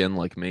awesome skin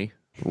like me.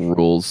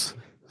 Rules.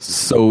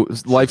 So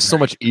life's so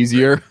much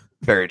easier.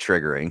 Very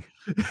triggering.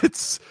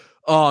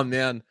 Oh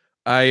man.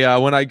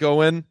 When I go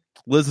in,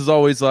 Liz is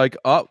always like,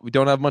 "Oh, we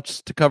don't have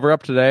much to cover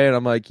up today," and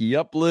I'm like,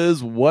 "Yep,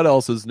 Liz. What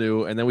else is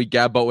new?" And then we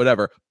gab about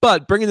whatever.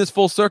 But bringing this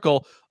full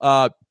circle,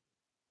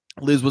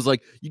 Liz was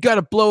like, "You got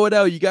to blow it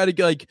out. You got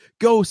to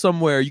go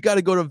somewhere. You got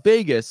to go to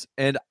Vegas."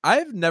 And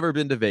I've never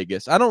been to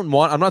Vegas. I'm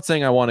not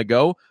saying I want to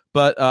go,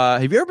 but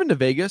have you ever been to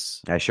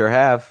Vegas? I sure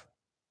have.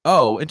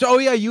 Oh,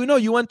 yeah,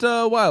 you went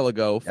a while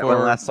ago. I went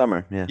last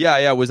summer.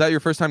 Yeah. Was that your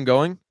first time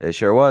going? It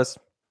sure was.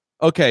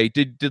 Okay,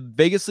 did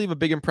Vegas leave a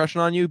big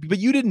impression on you? But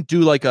you didn't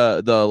do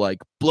the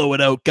blow it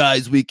out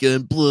guys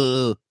weekend.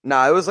 Blah.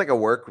 No, it was like a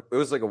work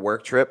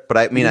trip. But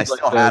I mean, I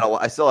still had a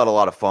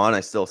lot of fun. I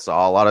still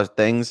saw a lot of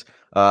things.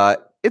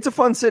 It's a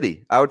fun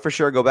city. I would for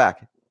sure go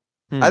back.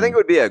 I think it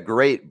would be a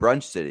great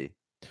brunch city.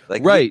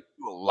 Like, right.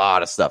 We do a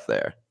lot of stuff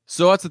there.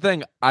 So that's the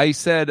thing. I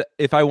said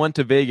if I went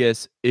to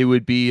Vegas, it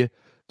would be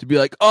to be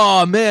like,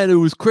 oh man, it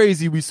was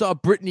crazy. We saw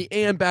Britney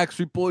and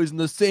Backstreet Boys in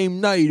the same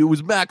night. It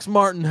was Max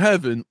Martin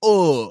heaven.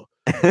 Oh,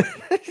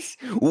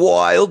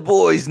 Wild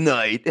Boys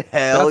night.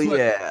 Hell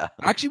yeah.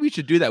 Actually, we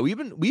should do that.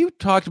 We've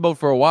talked about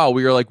for a while.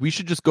 We were like, we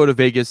should just go to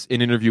Vegas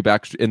and interview the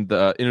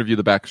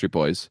Backstreet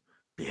Boys.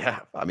 Yeah,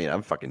 I mean,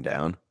 I'm fucking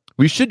down.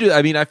 We should do.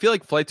 I mean, I feel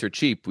like flights are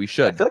cheap. We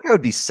should. I feel like I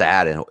would be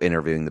sad in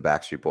interviewing the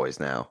Backstreet Boys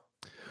now.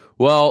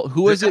 Well,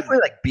 who is it?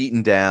 Like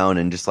beaten down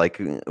and just like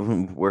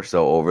we're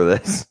so over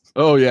this.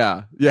 Oh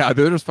yeah.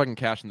 They're just fucking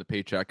cashing the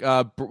paycheck.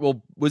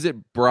 Well, was it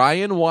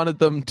Brian wanted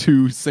them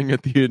to sing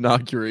at the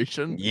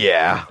inauguration?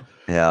 Yeah.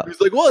 He's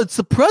like, well, it's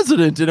the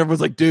president, and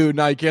everyone's like, dude,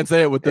 no, you can't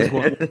say it with this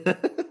one.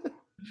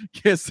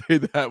 Can't say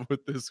that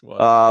with this one.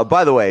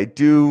 By the way,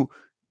 do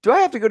I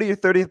have to go to your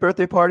 30th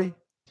birthday party?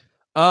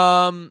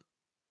 Well,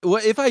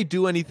 if I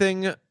do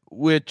anything,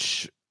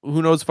 which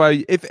who knows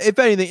if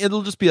anything,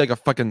 it'll just be like a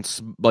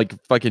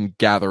fucking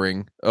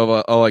gathering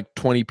of like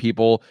 20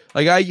 people.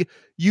 Like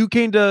you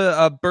came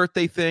to a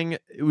birthday thing.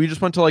 We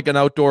just went to like an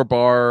outdoor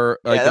bar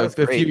like a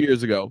few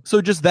years ago.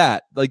 So just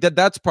that, like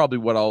that's probably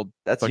what I'll.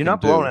 You're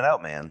not blowing it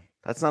out, man.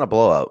 That's not a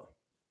blowout.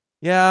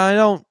 Yeah, I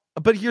don't.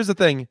 But here's the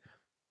thing.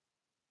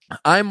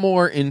 I'm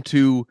more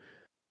into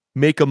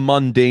make a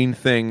mundane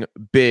thing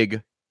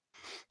big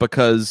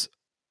because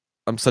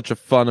I'm such a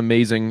fun,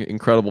 amazing,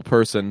 incredible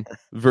person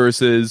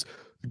versus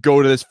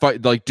go to this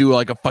fight, like do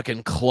like a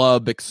fucking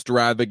club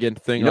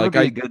extravagant thing. You know, like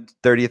a good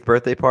 30th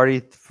birthday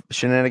party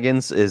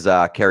shenanigans is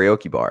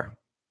karaoke bar.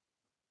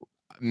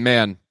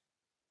 Man,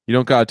 you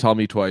don't gotta tell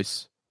me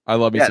twice. I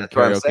love me some that's karaoke.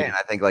 What I'm saying.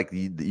 I think like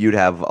you'd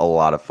have a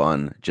lot of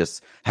fun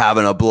just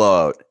having a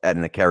blowout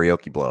and a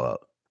karaoke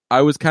blowout.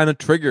 I was kind of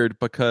triggered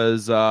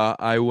because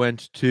I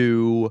went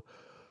to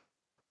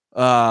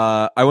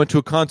a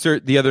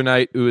concert the other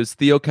night. It was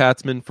Theo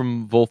Katzman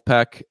from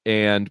Wolfpack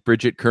and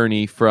Bridget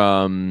Kearney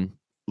from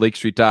Lake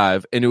Street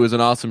Dive, and it was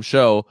an awesome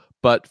show.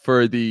 But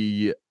for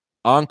the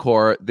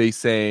encore, they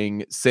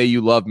sang "Say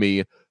You Love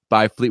Me"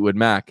 by Fleetwood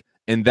Mac,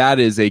 and that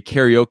is a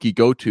karaoke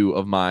go-to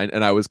of mine.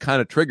 And I was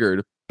kind of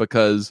triggered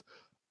because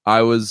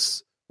I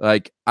was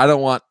like, I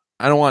don't want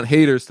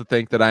haters to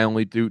think that I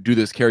only do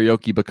this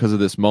karaoke because of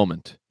this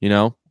moment. You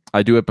know,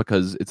 I do it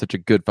because it's such a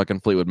good fucking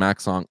Fleetwood Mac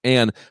song,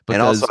 and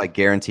also I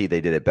guarantee they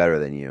did it better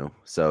than you.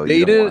 So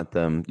you don't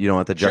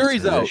want the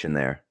juxtaposition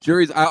there.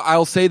 Juries,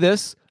 I'll say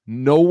this: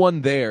 no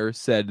one there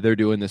said they're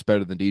doing this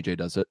better than DJ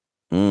does it.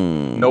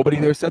 Nobody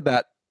there said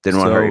that. Didn't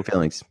want to hurt your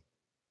feelings.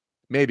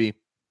 Maybe.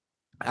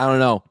 I don't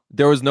know.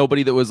 There was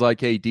nobody that was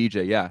like, "Hey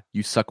DJ, yeah,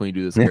 you suck when you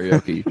do this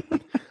karaoke."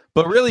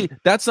 But really,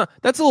 that's a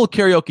little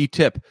karaoke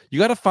tip. You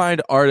got to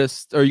find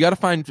artists, or you got to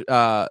find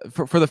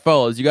for the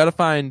fellas, you got to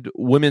find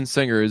women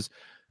singers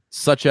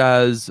such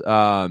as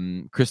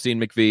Christine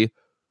McVie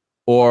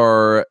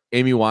or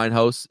Amy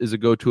Winehouse is a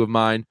go-to of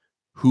mine,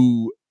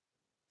 who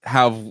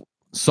have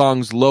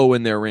songs low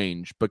in their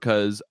range,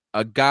 because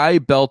a guy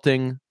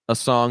belting a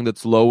song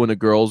that's low in a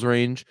girl's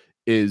range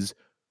is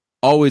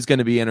always going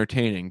to be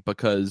entertaining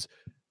because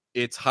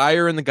it's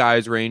higher in the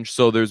guy's range,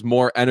 so there's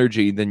more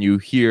energy than you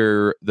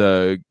hear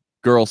the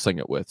girl sing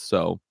it with.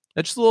 So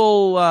that's just a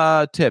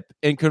little tip.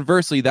 And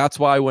conversely, that's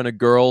why when a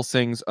girl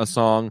sings a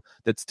song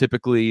that's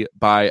typically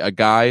by a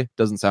guy,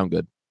 doesn't sound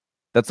good.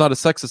 That's not a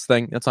sexist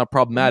thing. That's not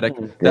problematic.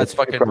 That's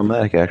fucking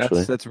problematic,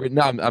 actually. That's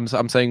no,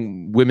 I'm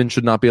saying women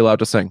should not be allowed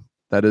to sing.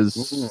 That is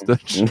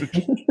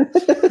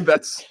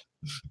that's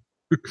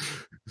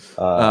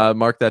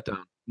mark that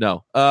down.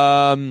 No.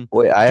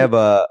 Wait, I have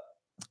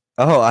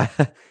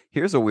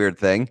here's a weird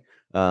thing.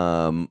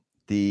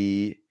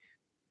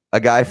 A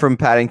guy from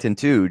Paddington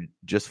 2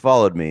 just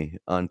followed me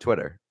on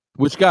Twitter.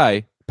 Which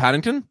guy?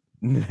 Paddington?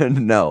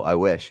 No, I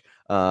wish.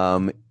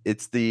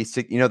 It's the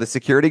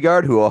security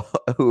guard who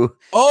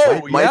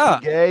might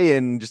be gay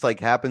and just like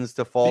happens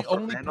to fall. The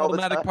only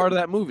problematic part of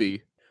that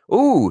movie.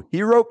 Ooh,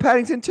 he wrote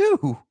Paddington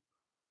 2.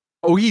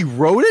 Oh, he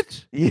wrote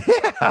it?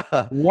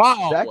 Yeah.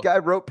 Wow. That guy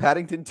wrote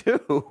Paddington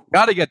 2.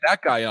 Gotta get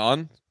that guy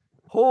on.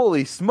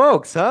 Holy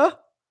smokes, huh?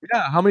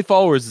 Yeah. How many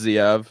followers does he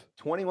have?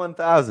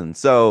 21,000.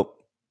 So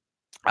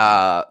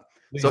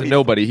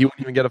nobody. He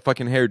wouldn't even get a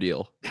fucking hair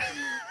deal.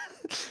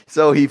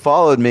 So he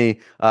followed me,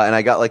 and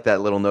I got like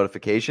that little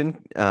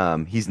notification.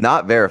 He's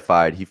not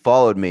verified. He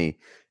followed me.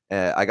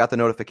 I got the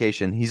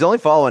notification. He's only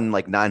following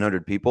like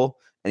 900 people,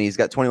 and he's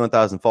got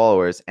 21,000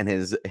 followers, and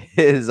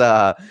his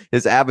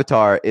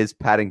avatar is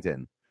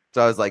Paddington.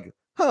 So I was like,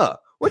 huh,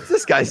 what's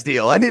this guy's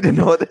deal? I need to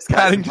know what this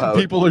guy's Paddington about.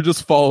 People are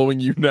just following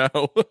you now.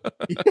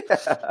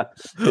 Yeah.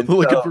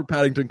 Looking for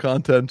Paddington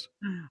content.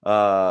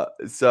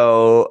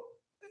 So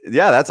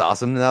yeah, that's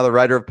awesome. Now the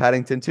writer of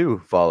Paddington 2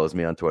 follows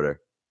me on Twitter.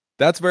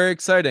 That's very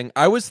exciting.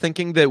 I was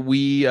thinking that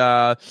we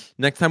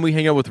next time we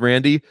hang out with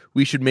Randy,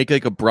 we should make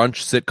like a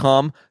brunch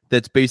sitcom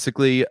that's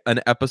basically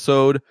an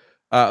episode,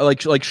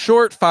 like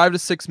short 5 to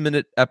 6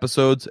 minute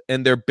episodes,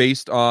 and they're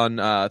based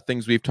on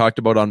things we've talked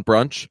about on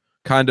brunch,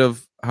 kind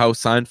of how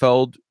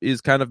Seinfeld is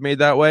kind of made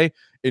that way.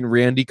 and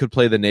Randy could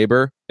play the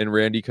neighbor, and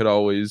Randy could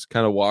always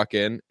kind of walk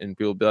in, and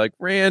people would be like,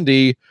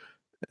 Randy,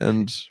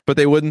 but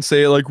they wouldn't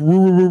say it like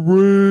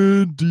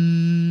Randy.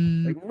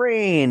 Like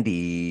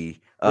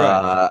Randy.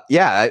 Right.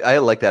 I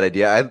like that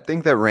idea. I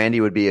think that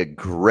Randy would be a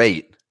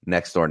great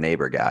next door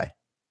neighbor guy.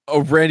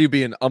 Oh, Randy would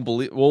be an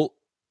unbelievable.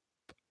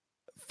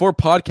 For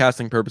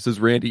podcasting purposes,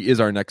 Randy is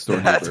our next door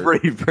neighbor. That's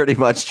pretty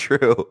much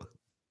true.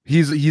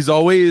 He's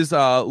always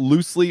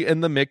loosely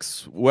in the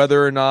mix,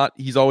 whether or not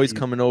he's always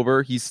coming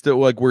over. He's still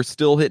like, we're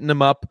still hitting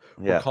him up.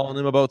 Yeah. We're calling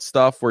him about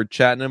stuff. We're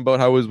chatting him about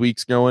how his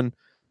week's going.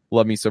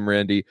 Love me some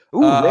Randy.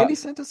 Ooh, Randy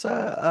sent us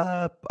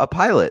a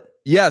pilot.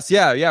 Yes,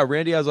 yeah.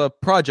 Randy has a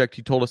project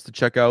he told us to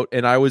check out,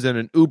 and I was in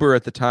an Uber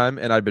at the time,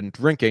 and I'd been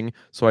drinking,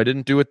 so I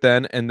didn't do it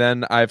then, and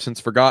then I have since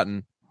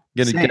forgotten.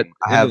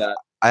 I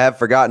have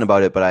forgotten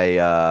about it,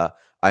 but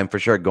I'm for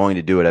sure going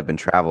to do it. I've been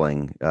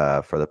traveling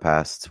for the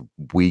past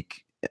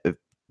week,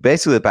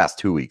 basically the past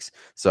 2 weeks.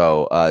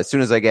 So as soon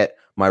as I get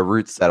my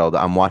roots settled,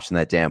 I'm watching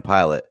that damn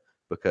pilot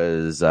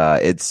because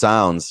it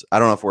sounds. I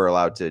don't know if we're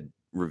allowed to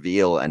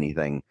reveal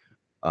anything.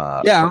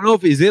 I don't know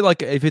if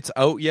it's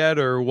out yet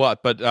or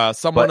what, but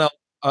someone else,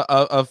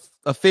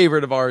 a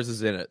favorite of ours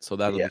is in it, so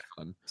that'll be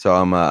fun. So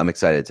I'm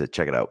excited to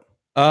check it out.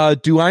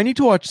 Do I need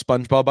to watch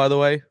SpongeBob, by the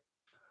way?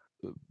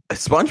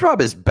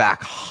 SpongeBob is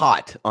back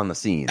hot on the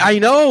scene. I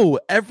know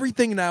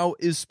everything now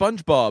is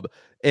SpongeBob,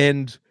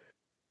 and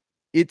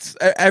it's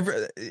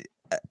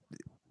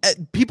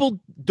people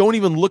don't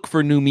even look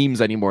for new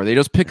memes anymore. They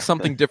just pick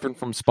something different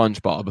from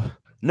SpongeBob.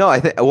 No, I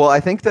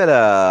think that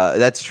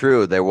that's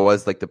true. There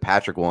was like the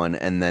Patrick one,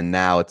 and then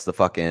now it's the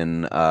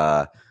fucking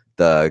the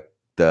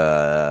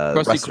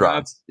Krusty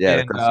restaurants.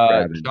 And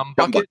Chum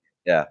Bucket.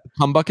 Yeah.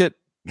 Chum Bucket.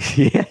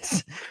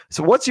 Yes.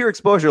 So what's your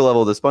exposure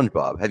level to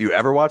SpongeBob? Have you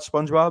ever watched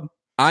SpongeBob?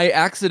 I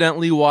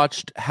accidentally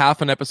watched half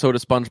an episode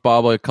of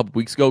SpongeBob like a couple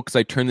weeks ago because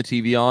I turned the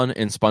TV on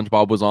and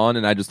SpongeBob was on,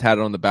 and I just had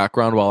it on the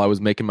background while I was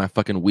making my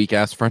fucking weak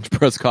ass French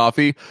press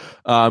coffee.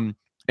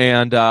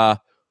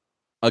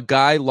 A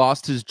guy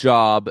lost his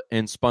job,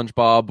 and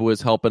SpongeBob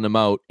was helping him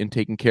out and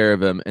taking care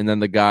of him. And then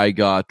the guy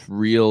got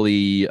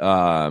really,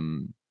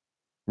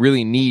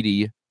 really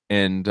needy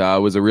and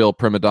was a real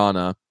prima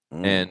donna.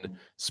 And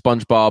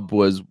SpongeBob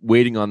was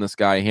waiting on this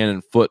guy hand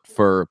and foot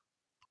for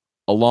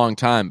a long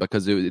time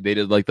because they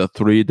did like the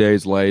 3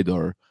 days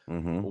later,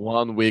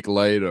 1 week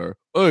later.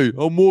 Hey,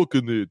 I'm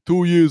working it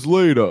 2 years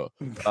later.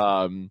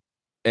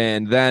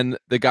 And then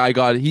the guy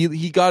got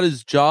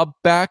his job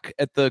back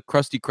at the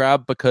Krusty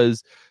Krab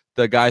because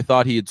the guy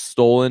thought he had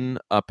stolen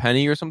a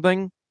penny or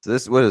something. So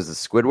what is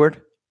this,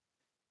 Squidward?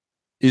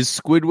 Is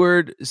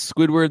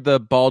Squidward the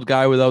bald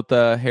guy without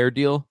the hair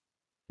deal?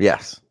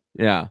 Yes.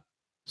 Yeah.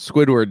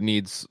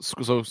 Squidward's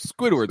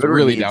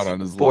really down on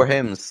his for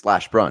him /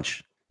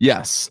 brunch.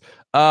 Yes.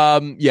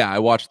 I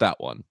watched that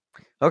one.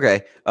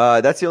 Okay.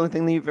 That's the only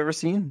thing that you've ever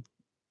seen?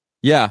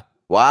 Yeah.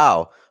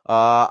 Wow.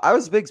 I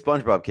was a big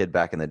SpongeBob kid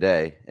back in the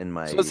day. So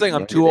let's say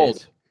I'm too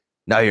old.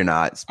 No, you're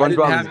not.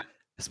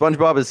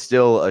 SpongeBob is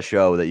still a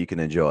show that you can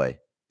enjoy.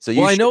 So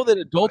I know that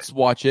adults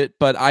watch it,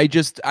 but I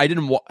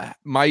didn't.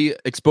 My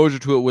exposure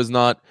to it was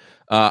not.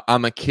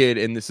 I'm a kid,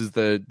 and this is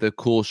the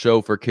cool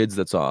show for kids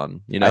that's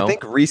on. You know, I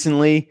think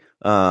recently,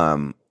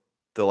 the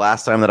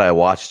last time that I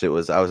watched it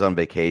I was on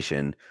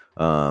vacation,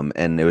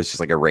 and it was just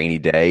like a rainy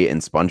day,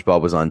 and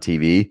SpongeBob was on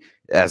TV,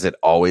 as it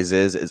always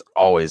is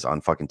always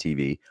on fucking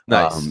TV.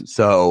 Nice.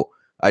 So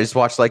I just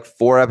watched like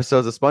 4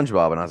 episodes of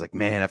SpongeBob, and I was like,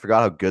 man, I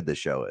forgot how good this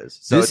show is.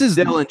 So it's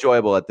still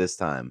enjoyable at this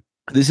time.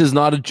 This is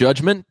not a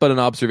judgment, but an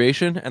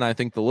observation, and I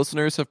think the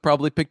listeners have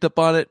probably picked up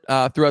on it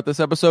throughout this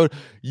episode.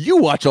 You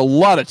watch a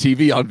lot of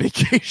TV on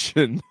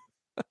vacation.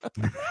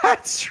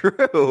 That's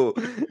true.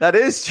 That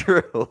is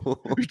true.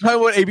 You're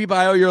talking about AB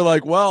Bio, you're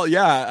like, well,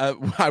 yeah,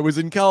 I was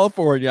in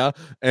California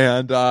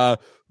and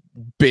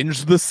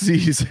binged the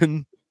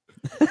season.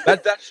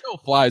 that show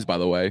flies, by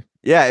the way.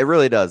 Yeah, it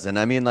really does. And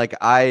I mean, like,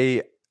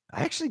 I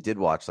actually did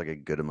watch like a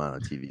good amount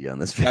of TV on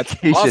this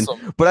vacation,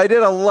 awesome. But I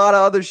did a lot of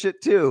other shit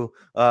too.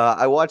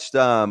 I watched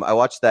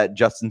that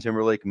Justin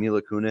Timberlake,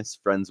 Mila Kunis,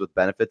 Friends with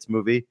Benefits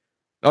movie.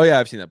 Oh yeah,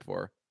 I've seen that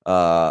before.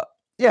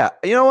 Yeah,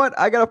 you know what?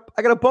 I got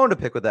a bone to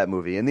pick with that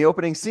movie. In the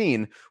opening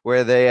scene,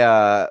 where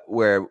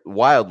where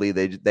wildly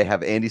they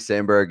have Andy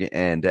Samberg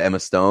and Emma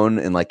Stone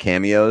in like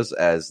cameos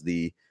as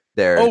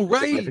their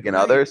significant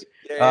others.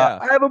 Yeah.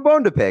 I have a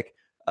bone to pick.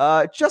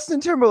 Justin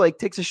Timberlake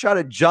takes a shot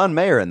at John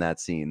Mayer in that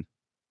scene.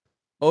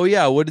 Oh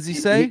yeah, what does he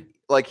say?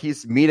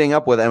 He's meeting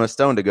up with Emma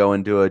Stone to go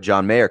into a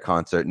John Mayer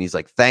concert, and he's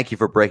like, "Thank you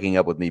for breaking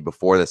up with me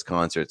before this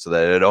concert, so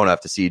that I don't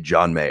have to see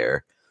John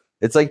Mayer."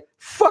 It's like,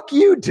 fuck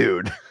you,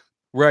 dude.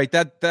 Right.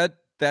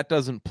 That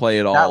doesn't play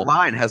at all. That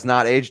line has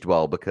not aged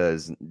well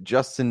because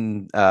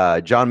John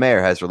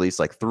Mayer has released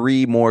like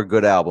 3 more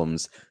good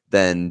albums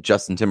than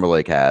Justin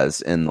Timberlake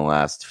has in the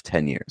last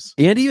 10 years.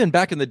 And even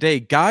back in the day,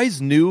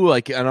 guys knew,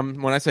 like,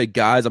 and when I say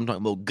guys, I'm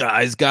talking about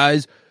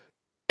guys.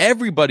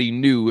 Everybody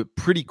knew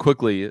pretty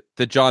quickly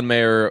that John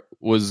Mayer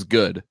was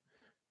good.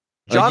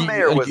 John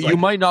Mayer was. You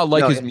might not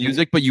like his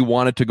music, but you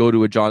wanted to go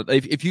to a John.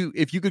 If you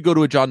could go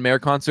to a John Mayer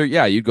concert,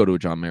 yeah, you'd go to a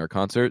John Mayer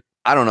concert.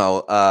 I don't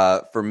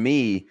know. For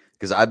me,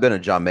 because I've been a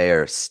John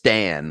Mayer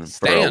stan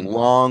for a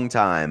long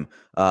time.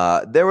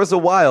 There was a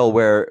while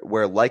where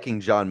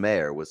liking John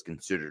Mayer was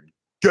considered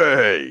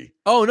gay.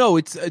 Oh no,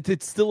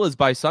 it still is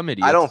by some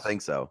idiots. I don't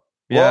think so.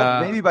 Yeah.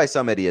 Well, maybe by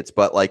some idiots,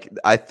 but like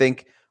I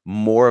think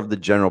more of the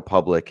general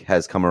public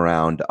has come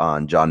around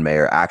on John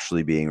Mayer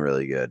actually being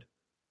really good.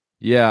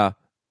 Yeah.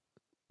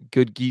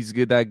 Good, he's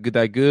good. That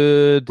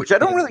good. Which I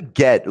don't really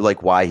get,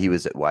 like why he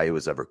was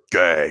ever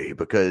gay,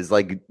 because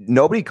like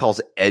nobody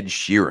calls Ed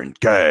Sheeran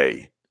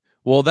gay.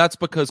 Well, that's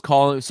because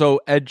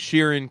Ed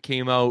Sheeran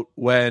came out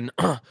when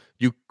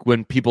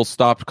when people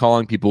stopped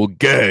calling people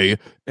gay,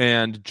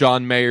 and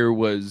John Mayer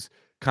was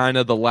kind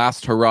of the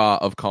last hurrah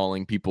of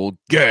calling people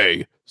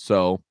gay.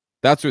 So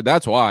that's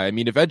why. I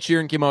mean, if Ed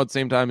Sheeran came out at the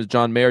same time as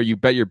John Mayer, you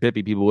bet your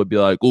bippy people would be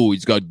like, "Oh,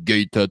 he's got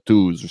gay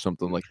tattoos" or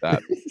something like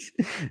that.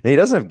 He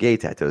doesn't have gay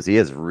tattoos. He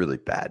has really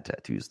bad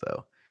tattoos,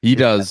 though. He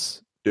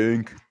does.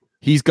 Dink.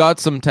 He's got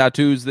some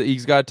tattoos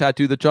he's got a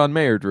tattoo that John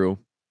Mayer drew.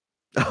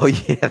 Oh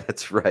yeah,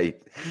 that's right.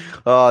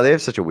 Oh, they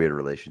have such a weird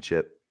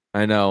relationship.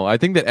 I know. I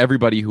think that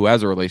everybody who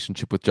has a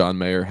relationship with John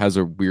Mayer has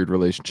a weird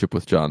relationship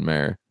with John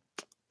Mayer.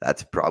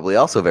 That's probably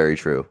also very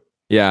true.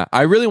 Yeah,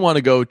 I really want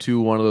to go to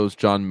one of those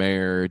John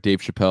Mayer, Dave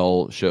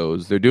Chappelle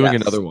shows. They're doing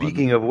another one.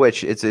 Speaking of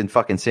which, it's in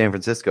fucking San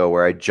Francisco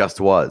where I just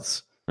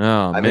was.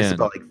 Oh, I missed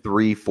about like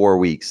 3-4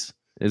 weeks.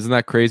 Isn't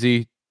that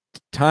crazy?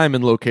 Time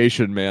and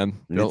location, man.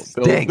 They'll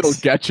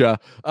get you.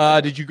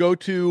 Did you go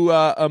to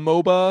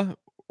Amoeba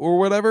or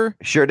whatever?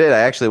 Sure did. I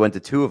actually went to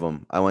 2 of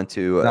them. I went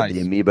to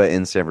the Amoeba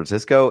in San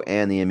Francisco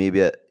and the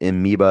Amoeba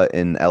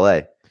in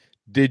LA.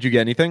 Did you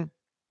get anything?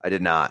 I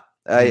did not.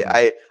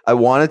 I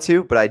wanted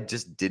to, but I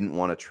just didn't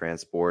want to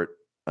transport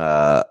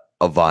a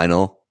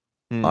vinyl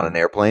on an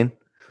airplane,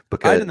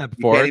 because I did that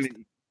before.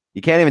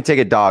 You can't even take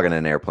a dog on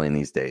an airplane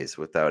these days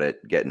without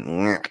it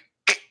getting.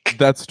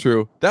 That's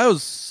true. That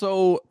was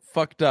so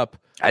fucked up.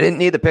 I didn't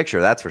need the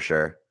picture, that's for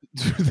sure.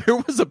 There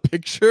was a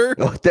picture?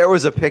 There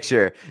was a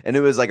picture, and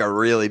it was like a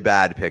really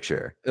bad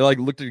picture. It like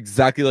looked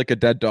exactly like a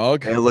dead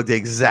dog? And it looked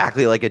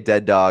exactly like a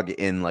dead dog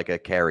in like a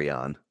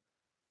carry-on.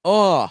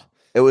 Oh.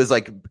 It was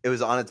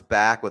on its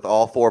back with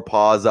all 4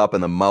 paws up,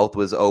 and the mouth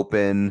was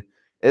open.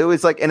 It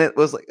was like, and it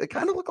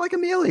kind of looked like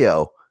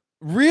Emilio.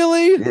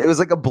 Really? It was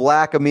like a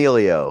black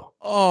Emilio.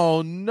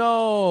 Oh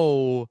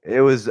no.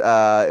 It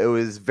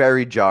was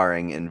very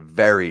jarring and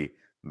very,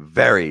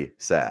 very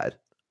sad.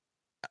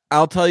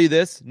 I'll tell you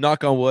this,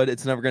 knock on wood,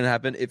 it's never going to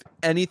happen. If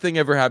anything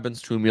ever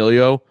happens to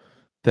Emilio,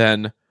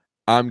 then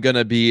I'm going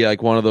to be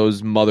like one of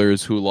those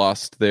mothers who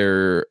lost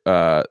their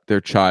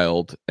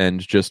child and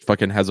just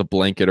fucking has a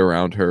blanket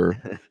around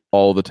her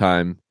all the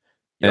time.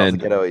 You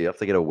have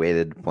to get a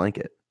weighted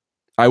blanket.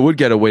 I would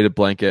get a weighted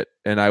blanket,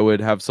 and I would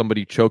have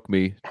somebody choke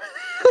me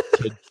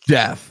to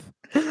death.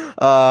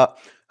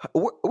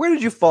 Where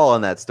did you fall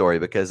on that story?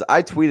 Because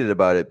I tweeted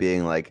about it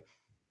being like,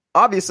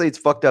 obviously it's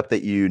fucked up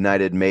that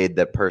United made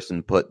that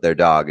person put their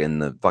dog in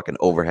the fucking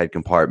overhead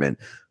compartment.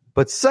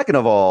 But second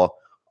of all,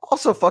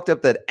 also fucked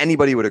up that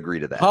anybody would agree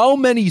to that. How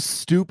many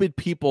stupid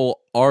people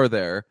are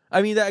there?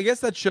 I mean, I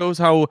guess that shows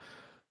how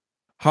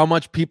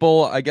much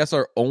people, I guess,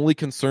 are only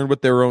concerned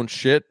with their own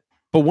shit.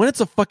 But when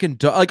it's a fucking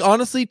dog, like,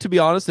 honestly, to be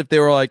honest, if they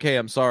were like, "Hey,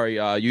 I'm sorry,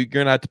 you're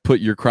gonna have to put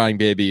your crying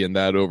baby in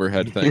that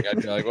overhead thing,"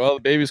 I'd be like, "Well,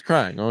 the baby's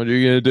crying. What are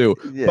you gonna do?"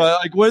 Yeah. But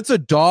like, when it's a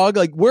dog,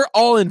 like, we're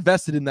all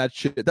invested in that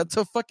shit. That's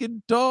a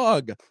fucking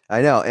dog.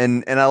 I know,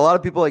 and a lot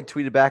of people like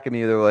tweeted back at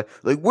me. They were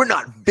like, "We're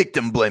not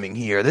victim blaming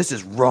here. This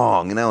is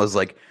wrong." And I was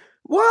like,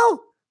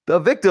 "Well, the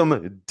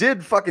victim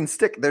did fucking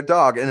stick their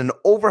dog in an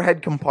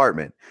overhead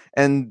compartment,"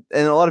 and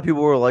a lot of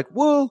people were like,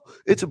 "Well,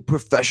 it's a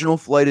professional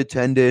flight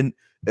attendant,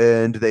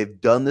 and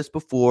they've done this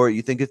before.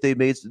 You think if they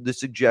made the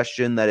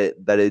suggestion that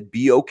it'd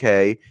be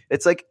okay?"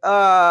 It's like,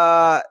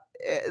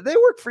 they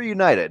work for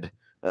United.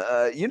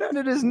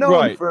 United is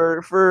known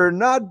for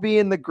not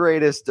being the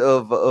greatest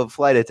of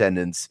flight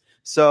attendants.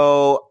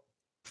 So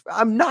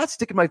I'm not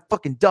sticking my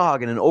fucking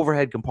dog in an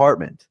overhead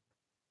compartment.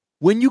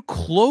 When you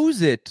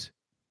close it,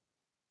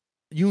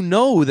 you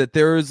know that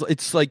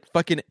it's like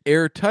fucking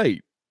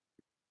airtight.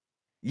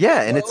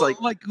 Yeah, and it's like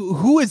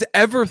who has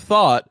ever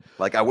thought?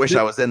 Like, I wish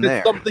I was in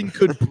there. Something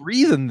could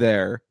breathe in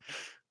there.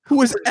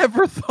 Who has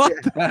ever thought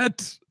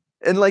that?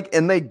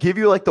 And they give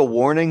you like the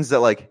warnings that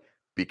like,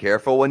 be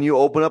careful when you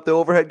open up the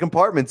overhead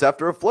compartments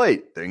after a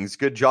flight. Things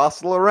could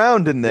jostle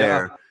around in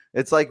there. Yeah.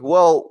 It's like,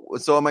 well,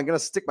 so am I going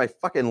to stick my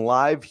fucking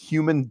live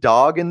human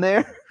dog in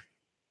there?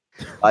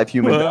 Live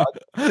human dog.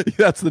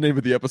 That's the name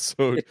of the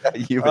episode.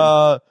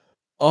 Yeah,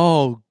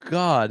 oh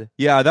God,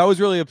 yeah, that was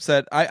really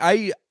upset.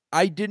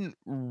 I didn't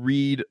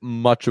read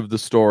much of the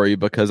story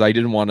because I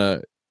didn't want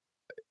to.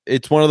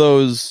 It's one of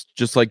those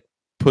just like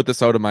put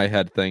this out of my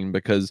head thing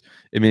because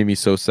it made me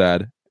so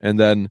sad. And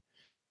then,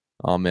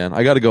 oh man,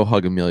 I got to go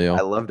hug Emilio.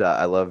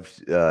 I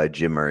loved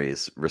Jim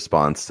Murray's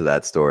response to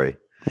that story.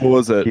 What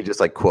was it? He just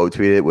like quote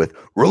tweeted it with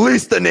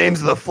 "Release the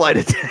names of the flight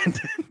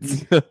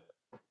attendants."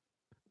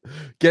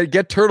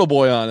 Get Turtle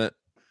Boy on it.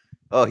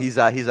 Oh, he's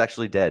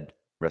actually dead.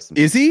 Rest in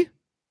peace. Is he?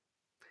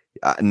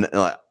 I don't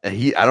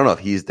know if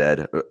he's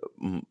dead,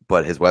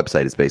 but his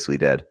website is basically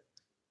dead.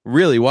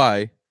 Really?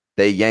 Why?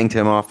 They yanked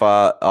him off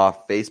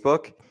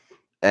Facebook,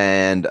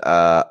 and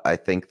I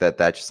think that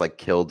just like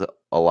killed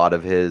a lot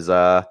of his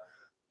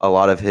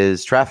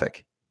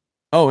traffic.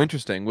 Oh,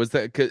 interesting. Was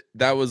that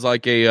was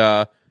like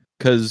a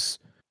because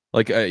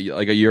like a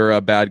you're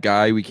a bad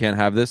guy, we can't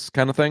have this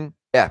kind of thing?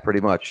 Yeah, pretty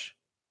much.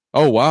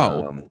 Oh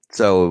wow.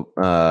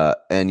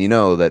 And you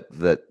know that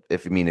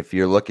if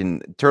you're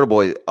looking, Turtle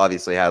Boy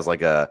obviously has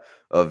like a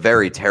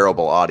very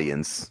terrible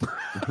audience.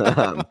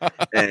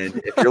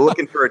 And if you're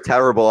looking for a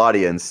terrible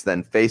audience,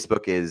 then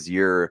Facebook is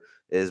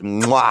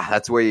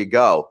that's where you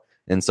go.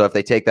 And so if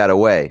they take that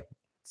away,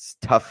 it's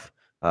tough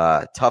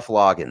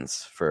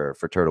logins for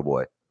Turtle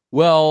Boy.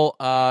 Well,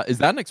 is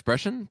that an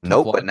expression?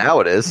 Nope, but now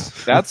it is.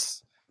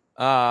 That's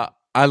I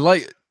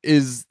like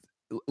is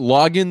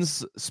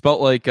logins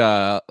spelt like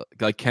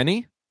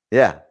Kenny?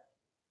 Yeah.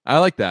 I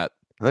like that.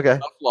 Okay.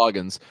 Tough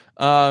logins.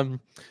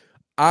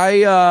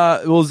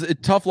 Was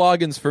tough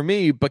logins for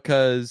me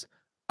because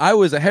I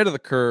was ahead of the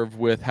curve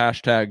with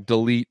hashtag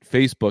delete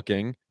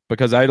Facebooking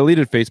because I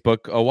deleted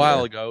Facebook a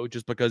while ago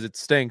just because it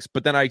stinks.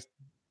 But then I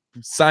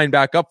signed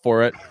back up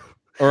for it,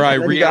 or I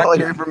got all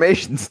your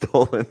information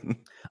stolen.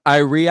 I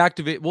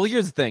reactivate. Well,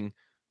 here's the thing: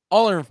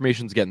 all our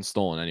information's getting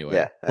stolen anyway.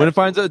 Yeah. When it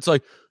finds out, it's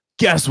like,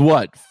 guess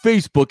what?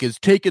 Facebook is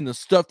taking the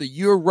stuff that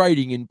you're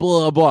writing and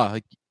blah blah.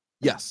 Like,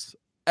 yes,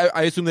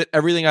 I assume that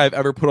everything I've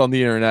ever put on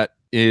the internet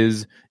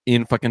is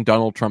in fucking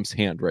Donald Trump's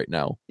hand right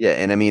now. Yeah,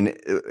 and I mean,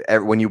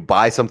 when you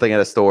buy something at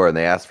a store and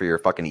they ask for your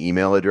fucking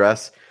email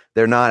address,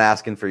 they're not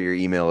asking for your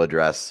email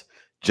address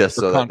just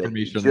so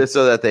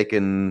that they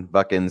can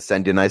fucking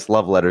send you nice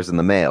love letters in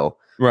the mail.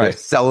 Right, they're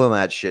selling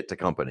that shit to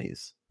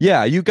companies.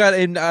 Yeah, you got.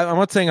 And I'm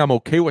not saying I'm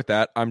okay with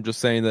that. I'm just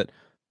saying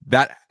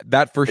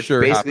that for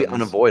sure basically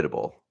happens.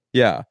 Unavoidable.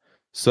 Yeah.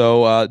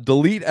 So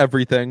delete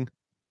everything.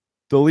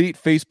 Delete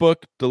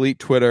Facebook. Delete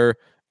Twitter.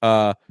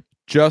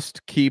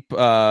 Just keep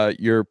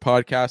your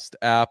podcast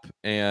app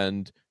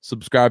and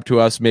subscribe to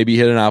us. Maybe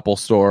hit an Apple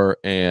store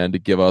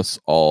and give us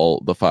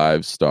all the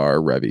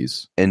 5-star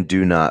revies. And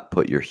do not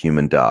put your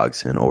human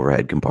dogs in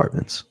overhead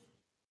compartments.